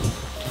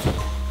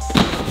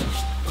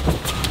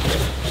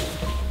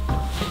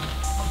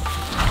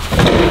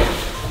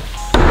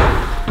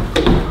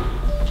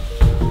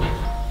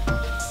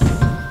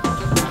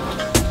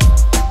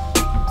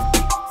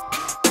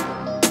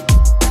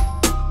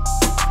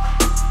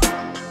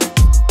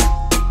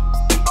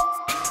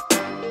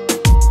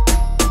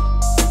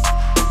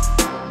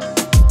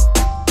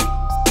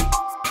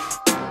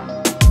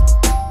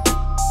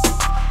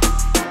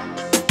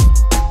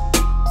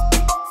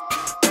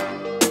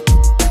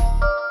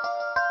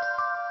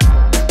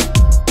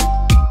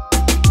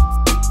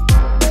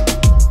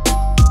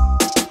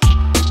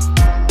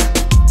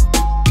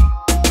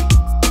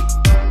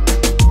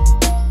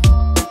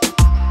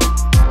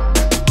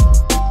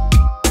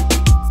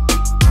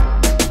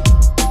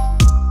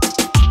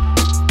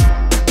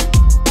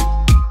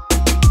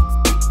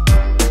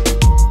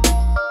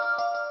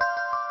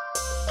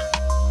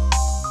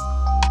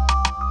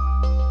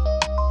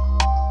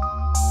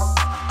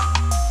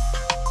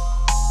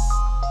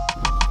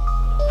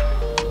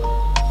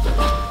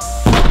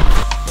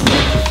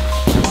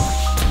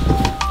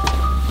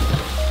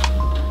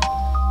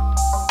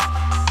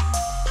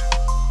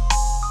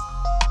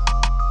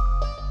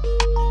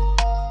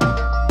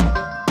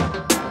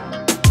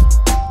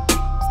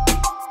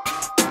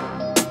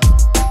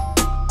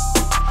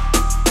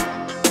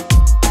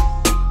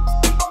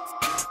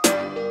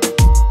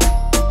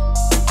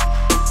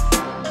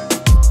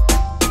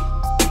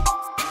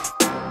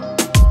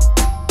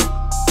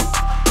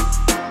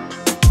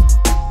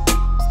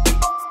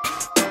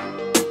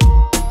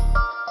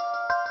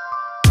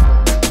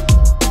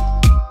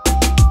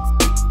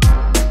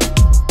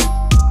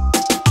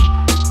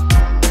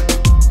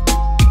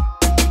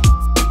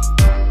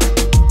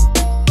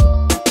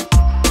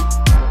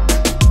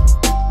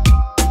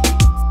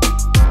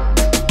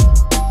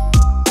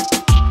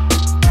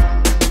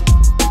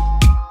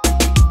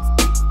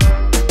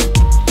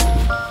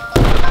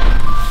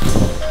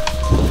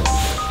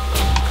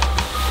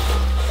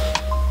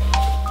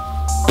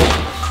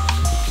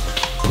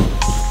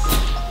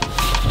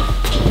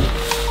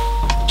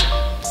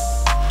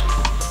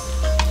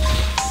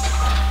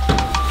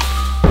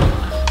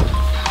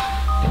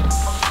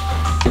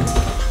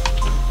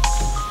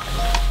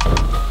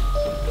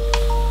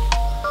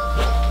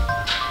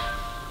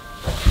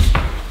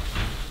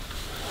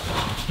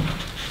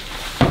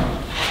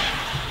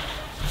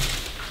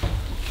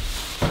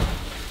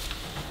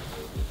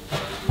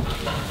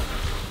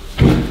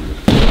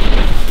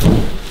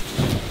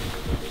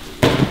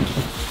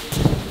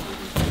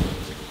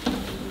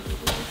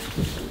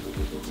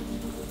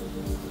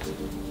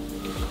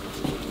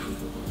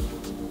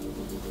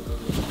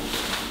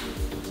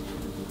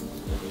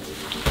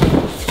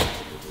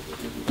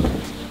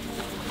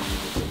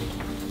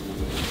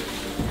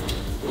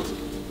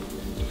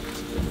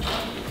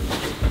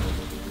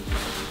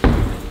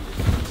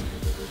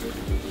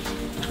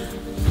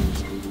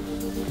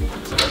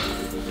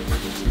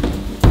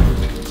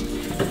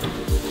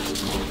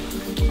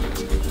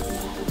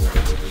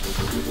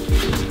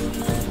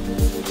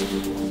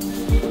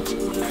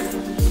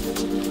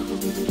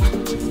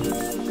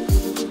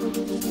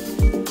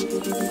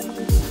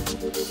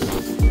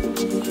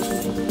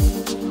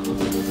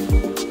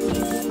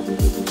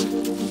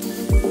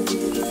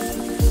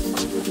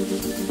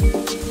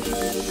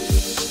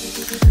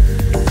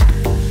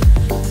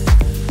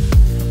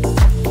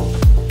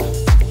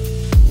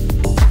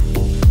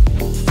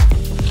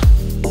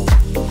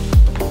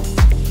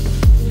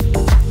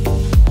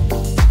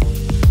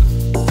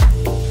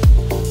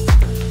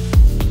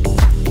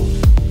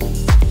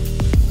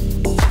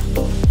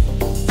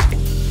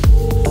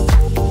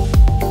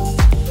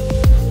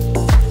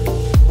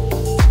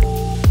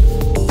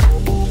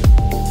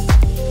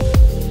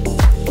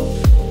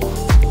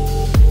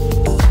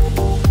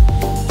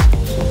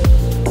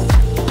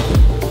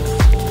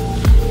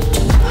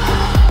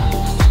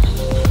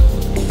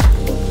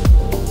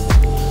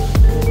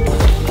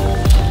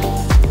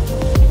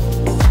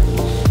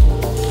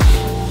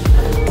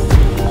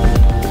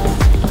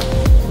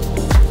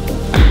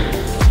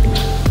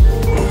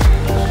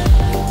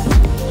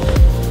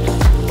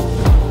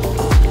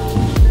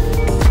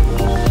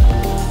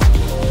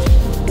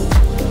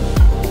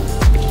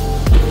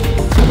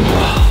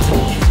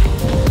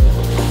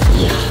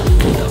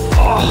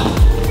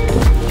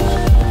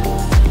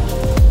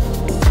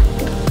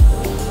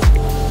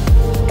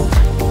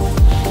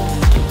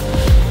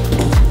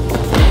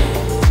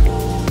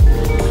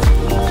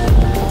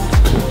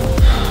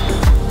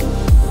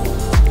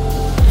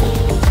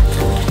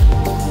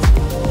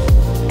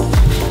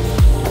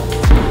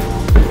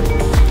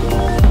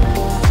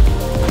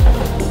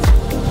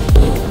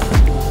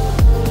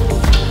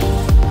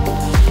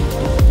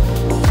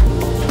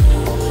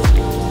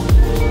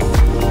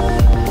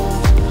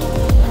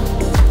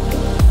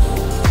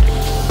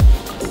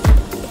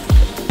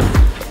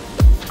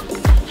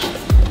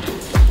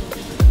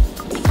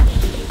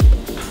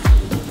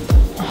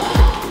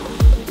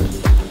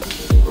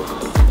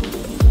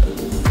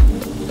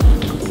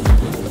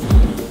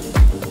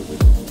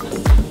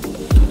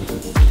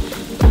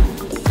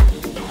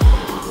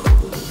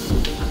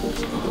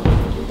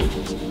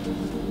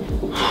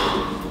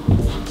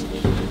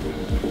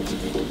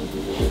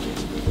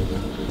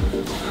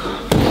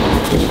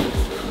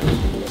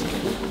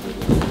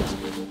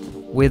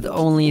 With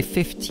only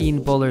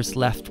 15 boulders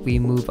left, we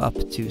move up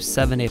to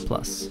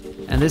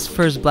 7A+. And this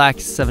first black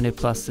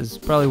 7A+ is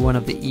probably one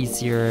of the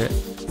easier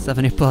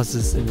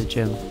 7A+s in the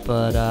gym,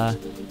 but I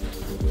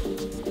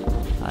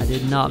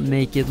did not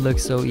make it look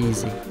so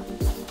easy.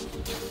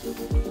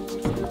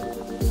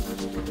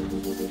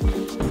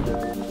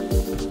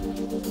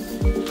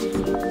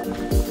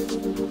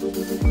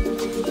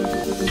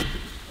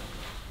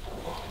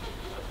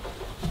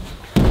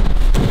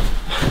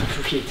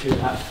 To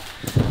that.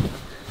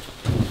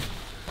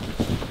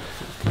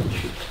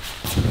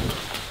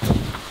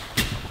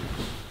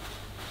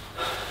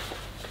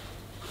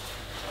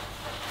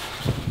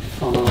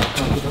 Follow up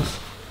with us.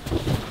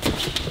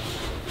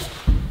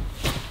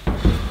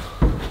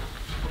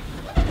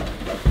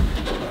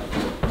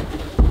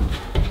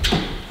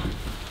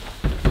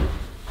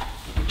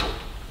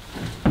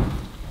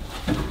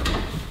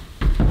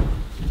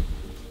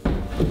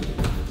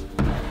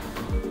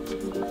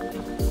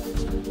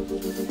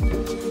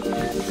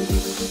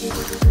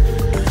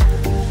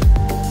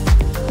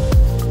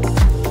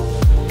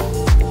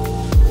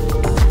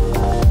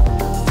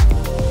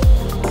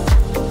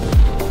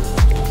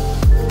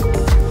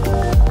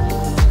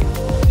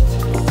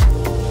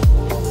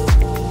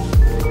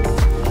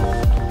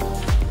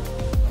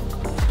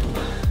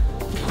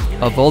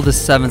 Of all the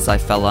 7s I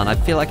fell on, I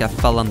feel like I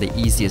fell on the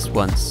easiest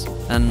ones.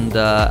 And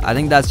I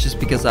think that's just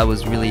because I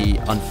was really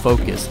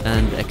unfocused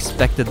and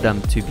expected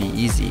them to be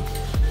easy.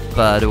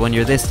 But when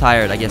you're this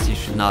tired, I guess you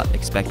should not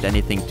expect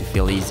anything to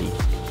feel easy.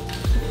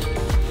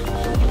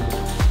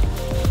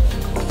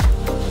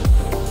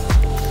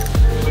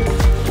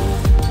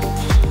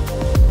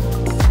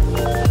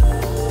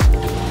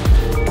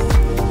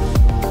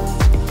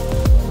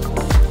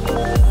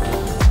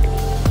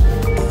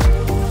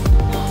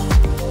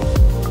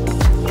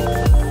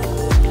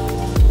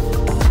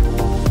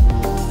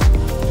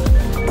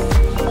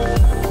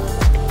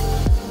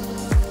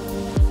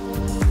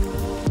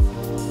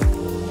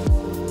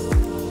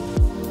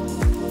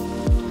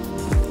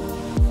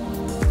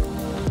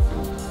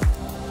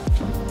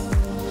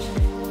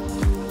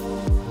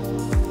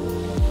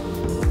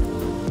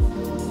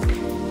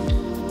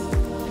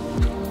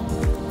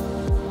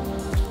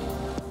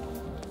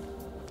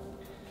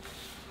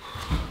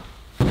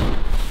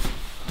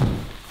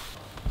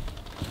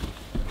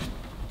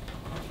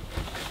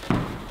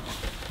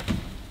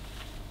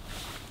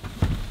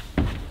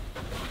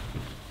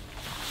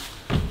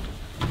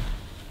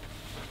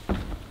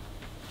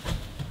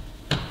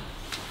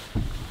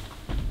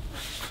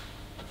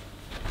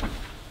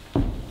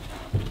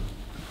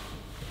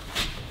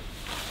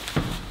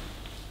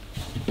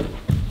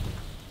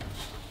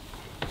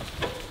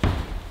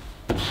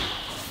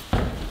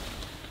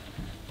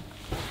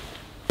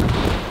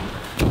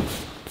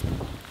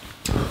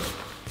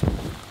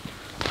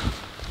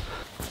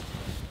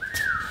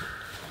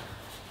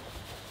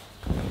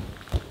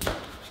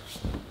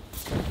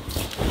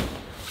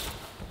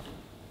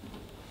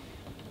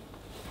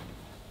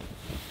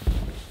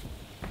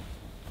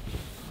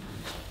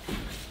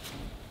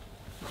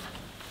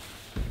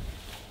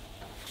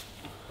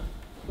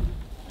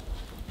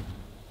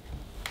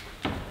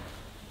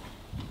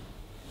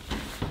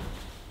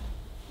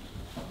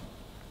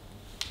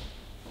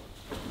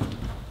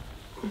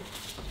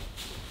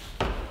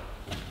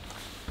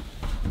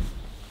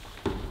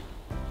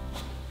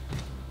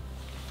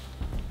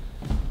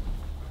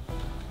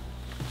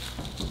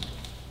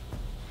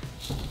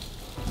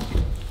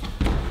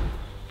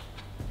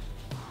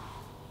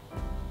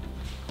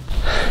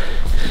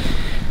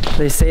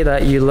 They say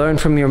that you learn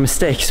from your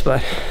mistakes,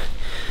 but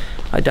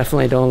I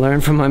definitely don't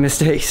learn from my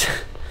mistakes.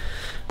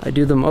 I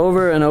do them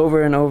over and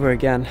over and over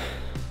again.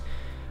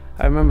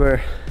 I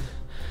remember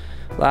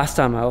last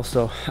time I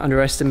also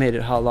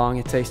underestimated how long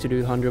it takes to do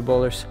 100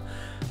 boulders.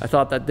 I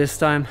thought that this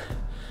time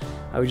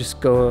I would just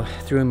go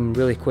through them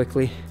really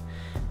quickly.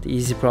 The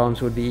easy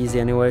problems would be easy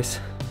anyways.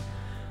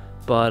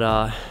 But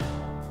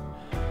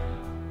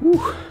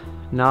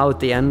now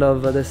at the end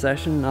of this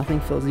session,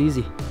 nothing feels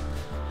easy.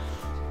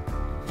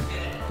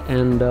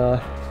 And I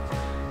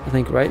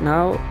think right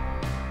now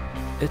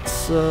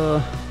it's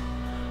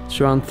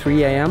around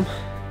 3 a.m.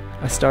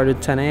 I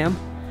started 10 a.m.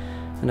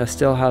 and I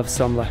still have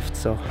some left,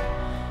 so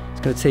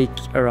it's gonna take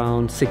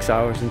around 6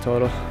 hours in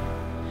total.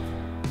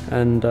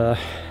 And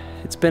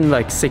it's been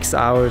like 6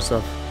 hours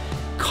of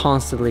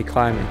constantly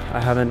climbing. I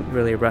haven't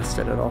really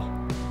rested at all.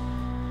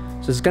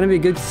 So it's gonna be a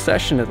good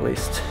session at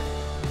least.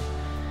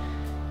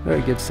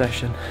 Very good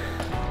session.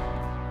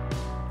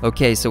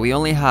 Okay, so we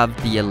only have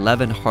the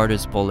 11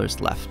 hardest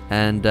boulders left,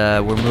 and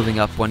we're moving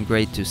up one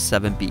grade to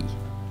 7B.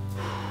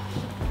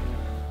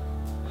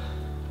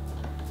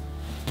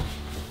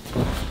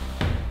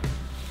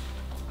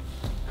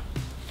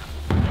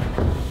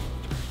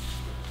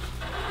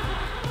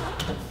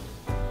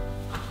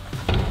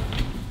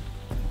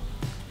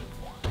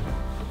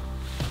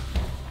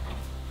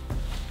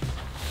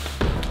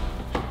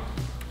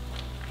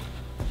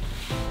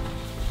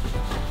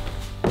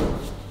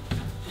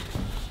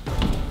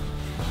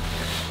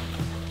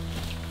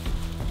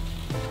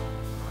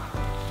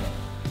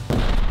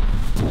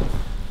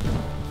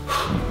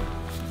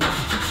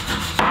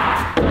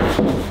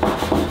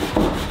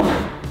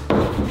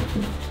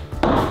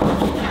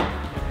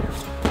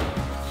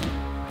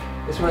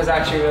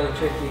 actually really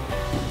tricky.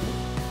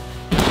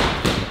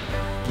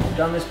 I've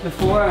done this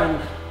before and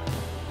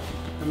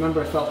I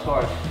remember it felt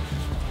hard.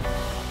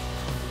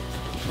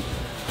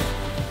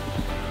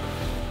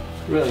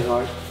 Really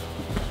hard.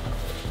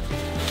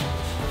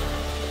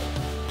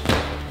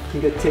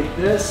 I'm gonna take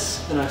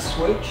this and I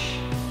switch,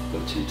 go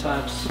 2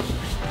 times.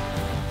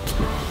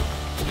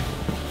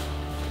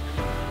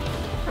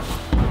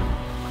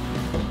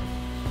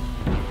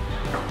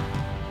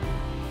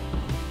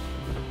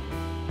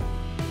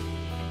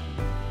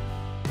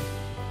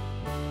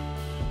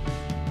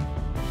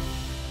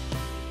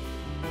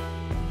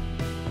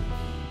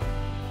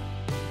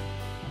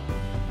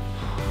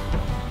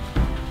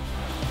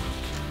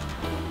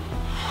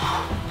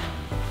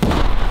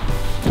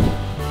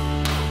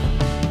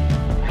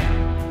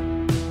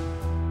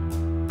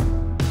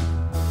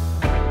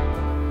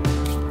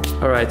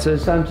 Alright, so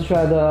it's time to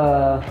try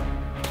the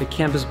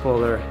campus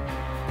boulder.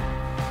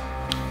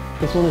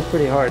 This one is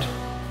pretty hard.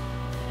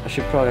 I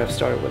should probably have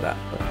started with that,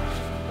 but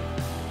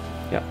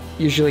yeah.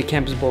 Usually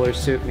campus boulders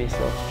suit me, so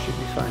it should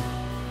be fine.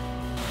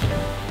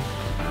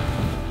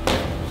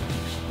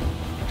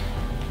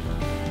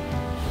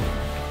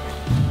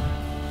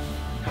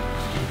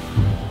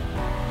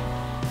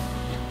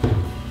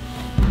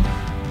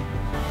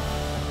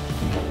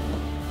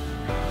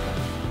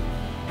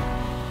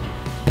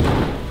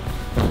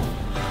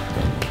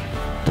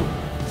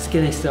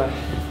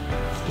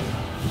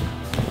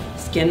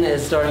 Skin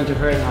is starting to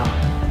hurt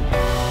now.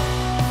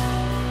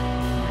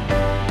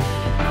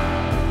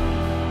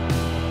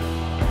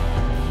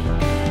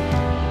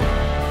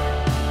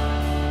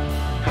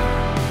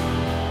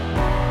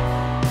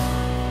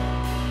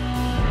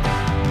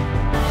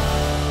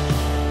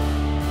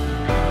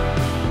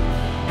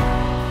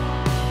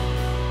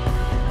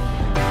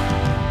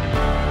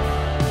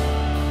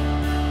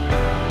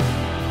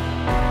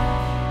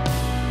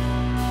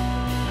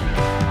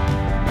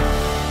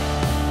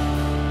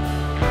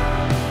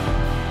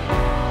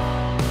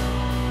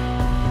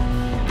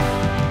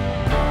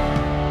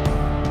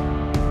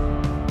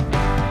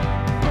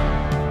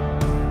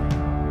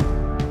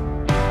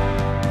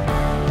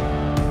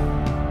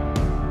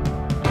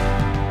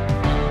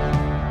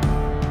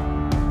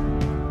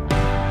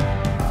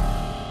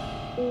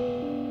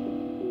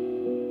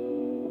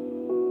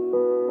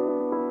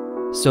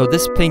 So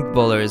this pink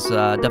boulder is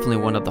definitely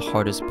one of the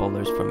hardest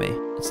boulders for me.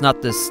 It's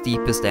not the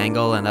steepest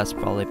angle, and that's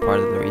probably part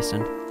of the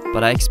reason,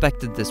 but I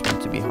expected this one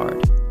to be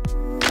hard.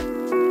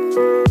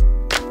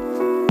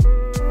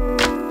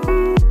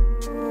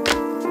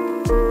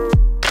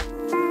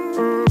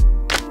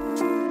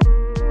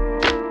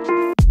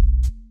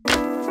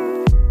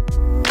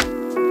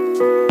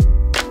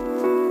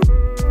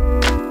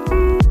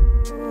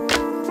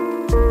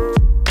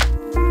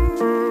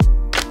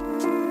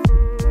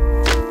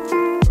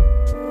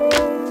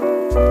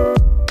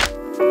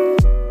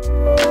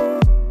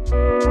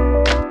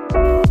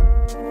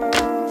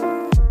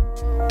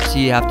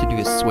 You have to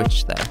do a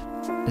switch there.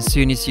 As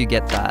soon as you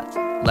get that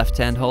left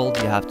hand hold,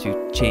 you have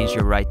to change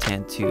your right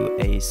hand to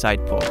a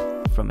side pull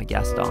from a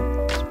Gaston.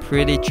 It's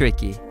pretty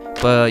tricky,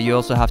 but you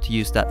also have to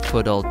use that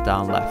foot hold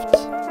down left.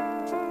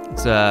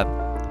 It's a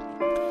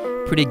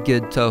pretty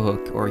good toe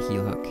hook or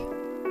heel hook.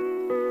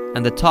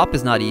 And the top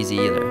is not easy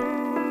either.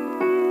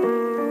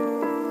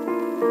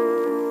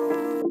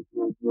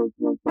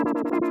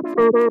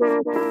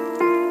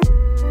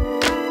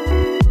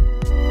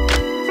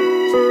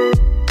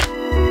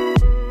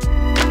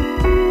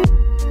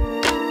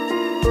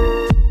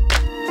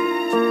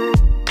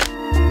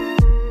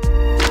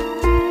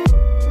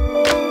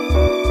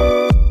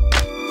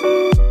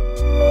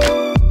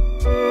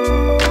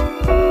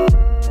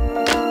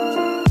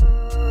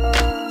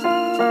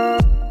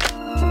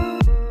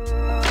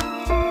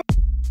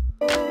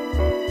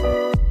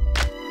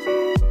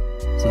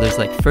 There's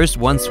like first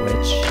one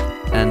switch,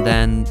 and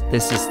then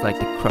this is like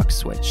the crux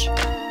switch.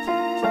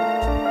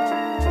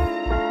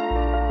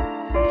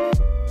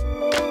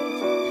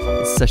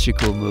 It's such a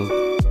cool move.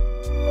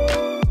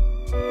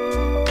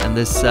 And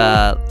this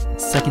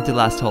second to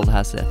last hold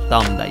has a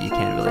thumb that you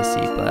can't really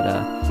see, but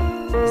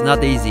it's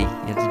not easy.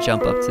 You have to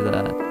jump up to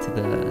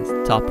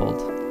the top hold.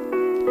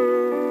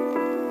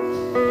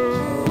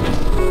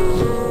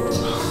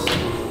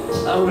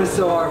 That was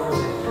so hard for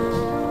me.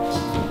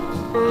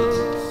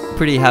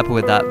 Pretty happy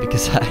with that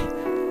because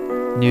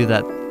I knew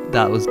that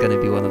that was going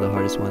to be one of the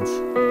hardest ones.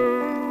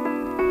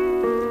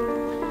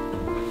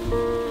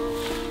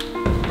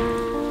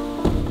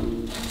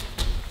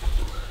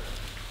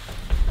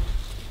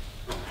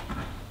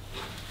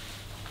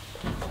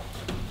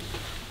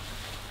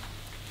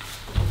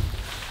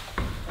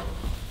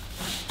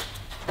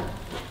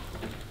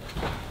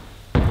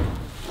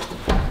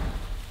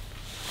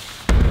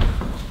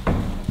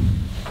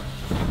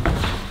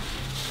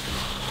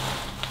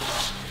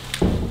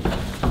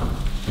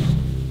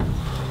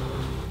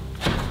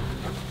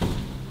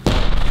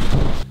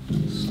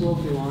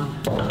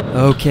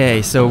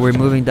 Okay, so we're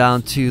moving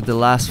down to the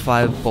last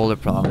 5 boulder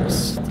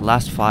problems. The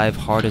last 5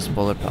 hardest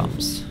boulder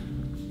problems.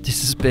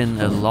 This has been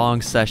a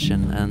long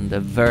session and a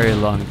very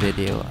long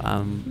video.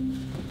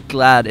 I'm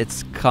glad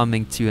it's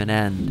coming to an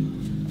end.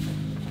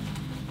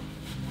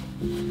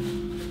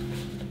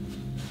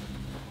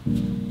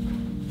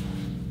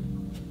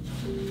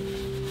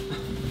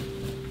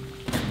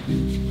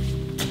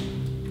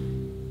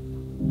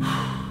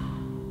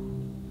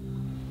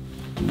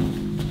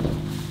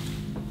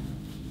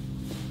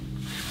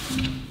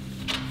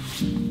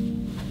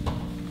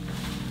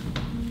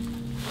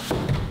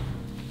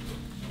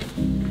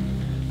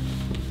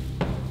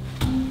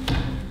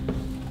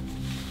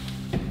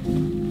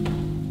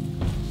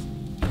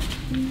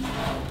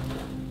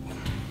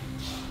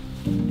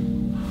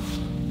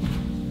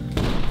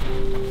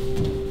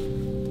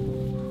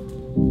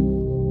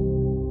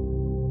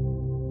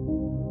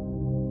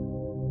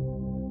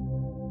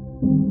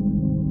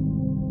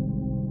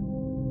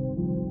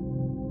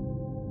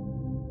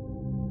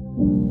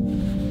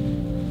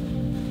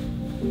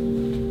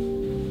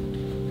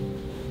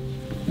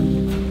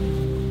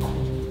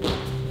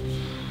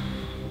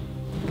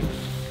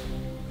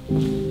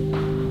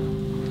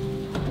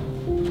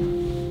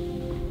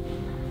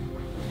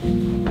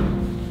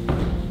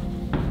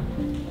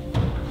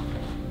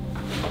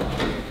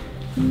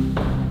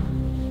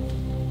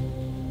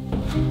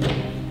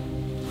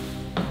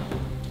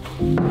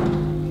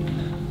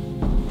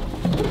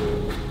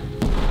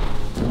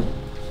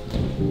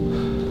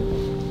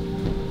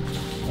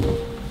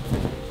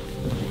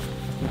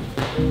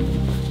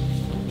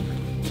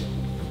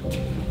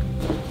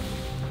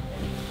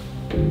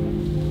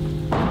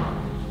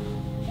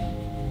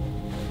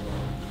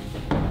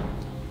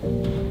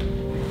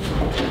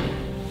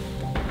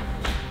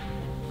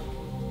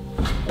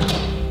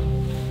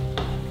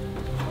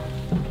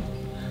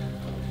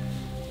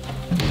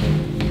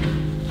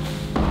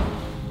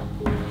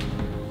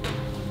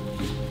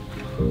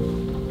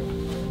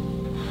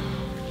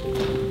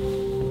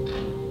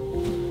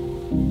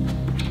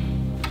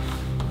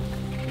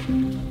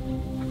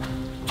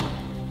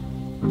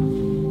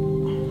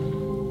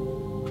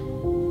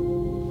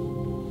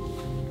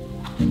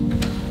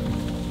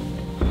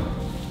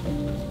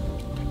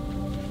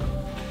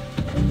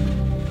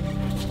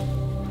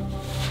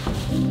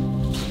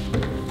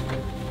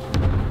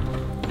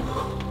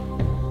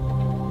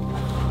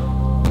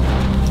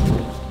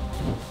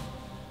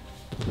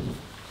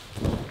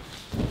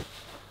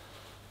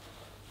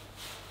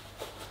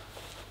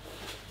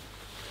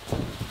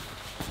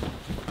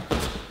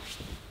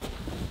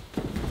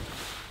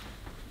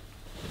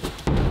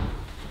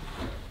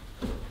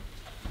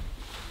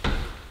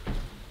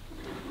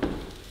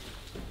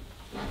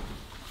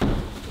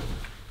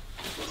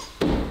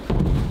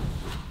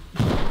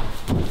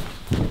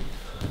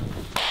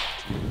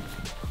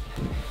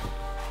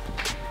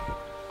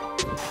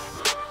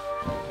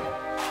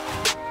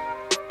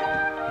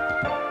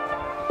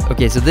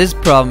 Okay, so this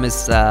problem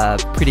is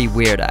pretty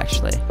weird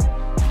actually.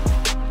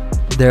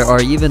 There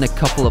are even a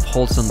couple of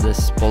holes on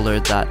this boulder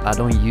that I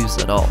don't use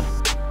at all.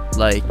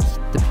 Like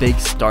the big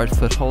start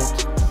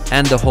foothold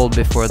and the hole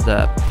before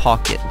the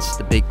pockets,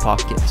 the big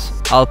pockets.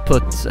 I'll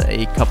put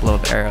a couple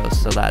of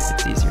arrows so that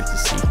it's easier to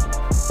see.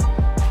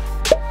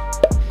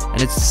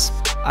 And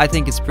I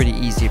think it's pretty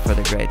easy for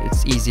the grade.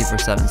 It's easy for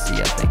 7C,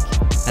 I think.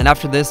 And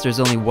after this, there's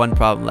only one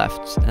problem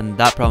left, and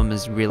that problem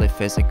is really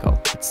physical.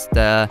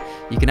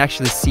 You can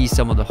actually see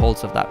some of the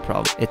holes of that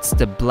problem. It's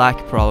the black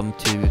problem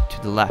to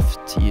the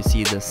left. You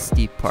see the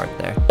steep part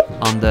there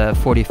on the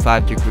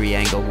 45-degree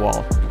angle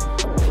wall.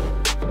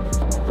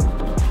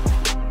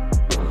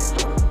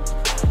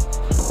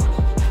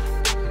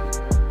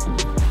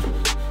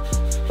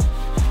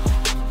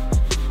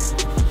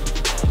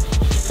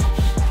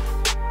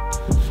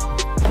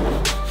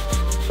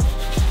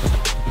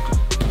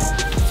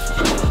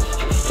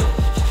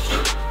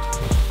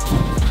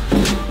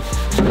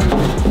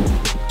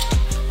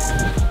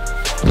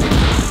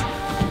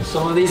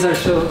 Some of these are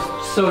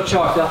so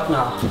chalked up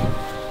now.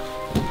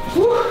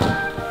 Whew.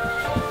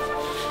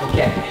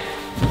 Okay.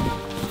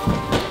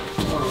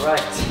 All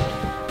right.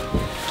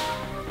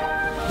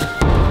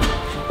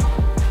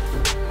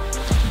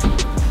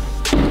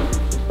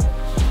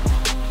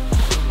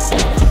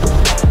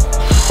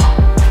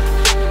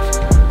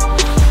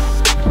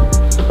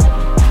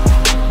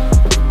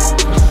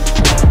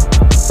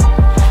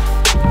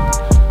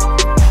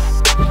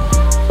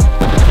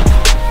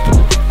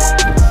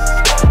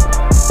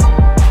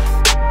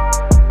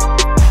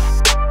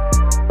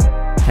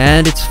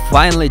 And it's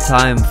finally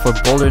time for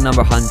boulder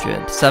number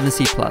 100,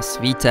 7C plus,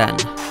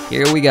 V10.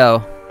 Here we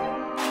go.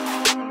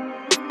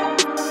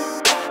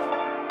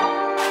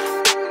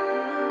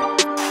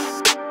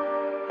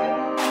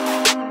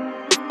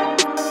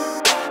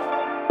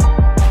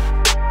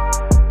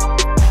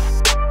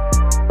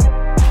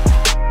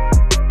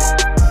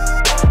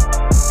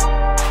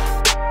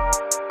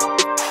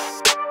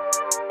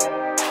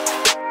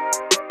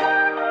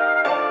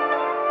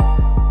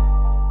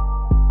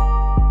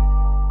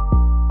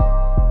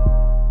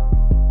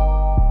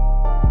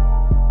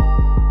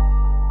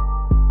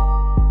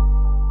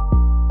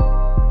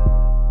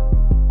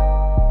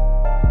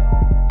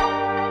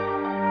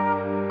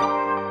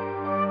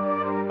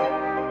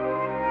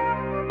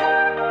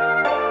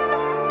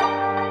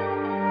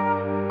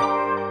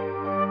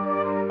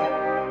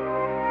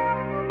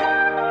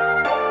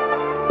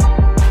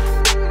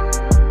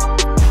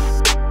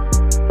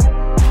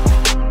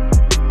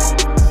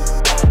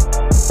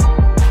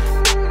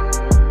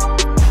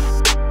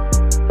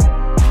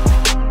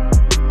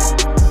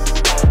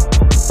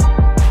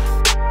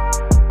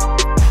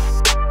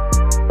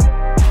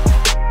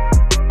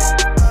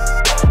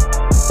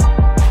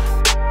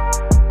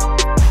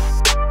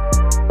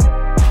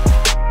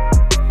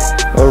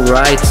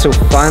 Right, so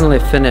finally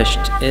finished.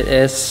 It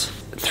is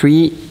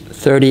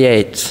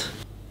 3:38.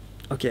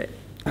 Okay,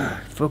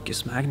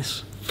 focus,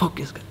 Magnus.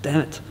 Focus, god damn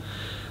it.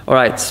 All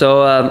right,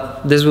 so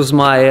this was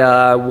my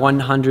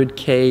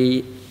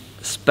 100K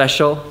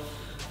special.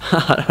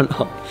 I don't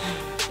know.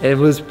 It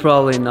was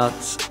probably not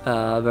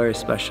very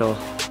special.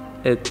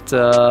 I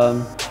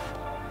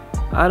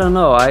don't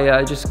know.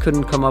 I just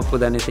couldn't come up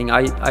with anything.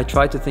 I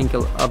tried to think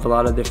of a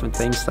lot of different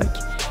things, like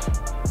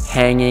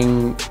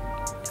hanging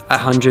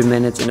 100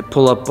 minutes in a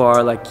pull-up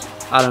bar, like,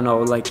 I don't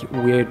know, like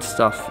weird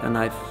stuff. And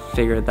I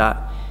figured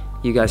that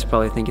you guys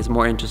probably think it's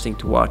more interesting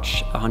to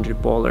watch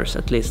 100 boulders.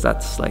 At least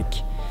that's like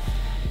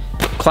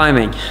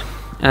climbing.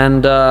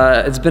 And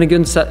it's been a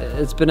good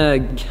I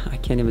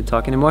can't even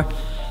talk anymore.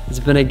 It's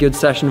been a good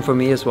session for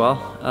me as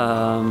well.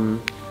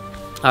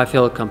 I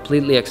feel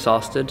completely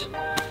exhausted.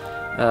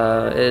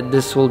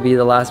 This will be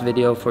the last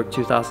video for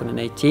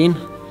 2018,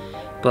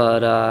 but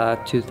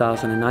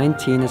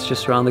 2019 is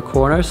just around the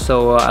corner,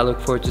 so I look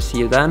forward to see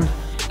you then.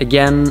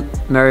 Again,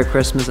 Merry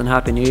Christmas and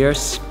Happy New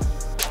Year's.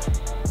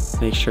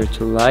 Make sure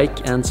to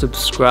like and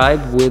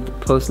subscribe with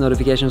post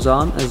notifications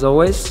on, as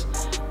always,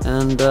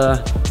 and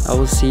I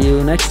will see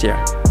you next year.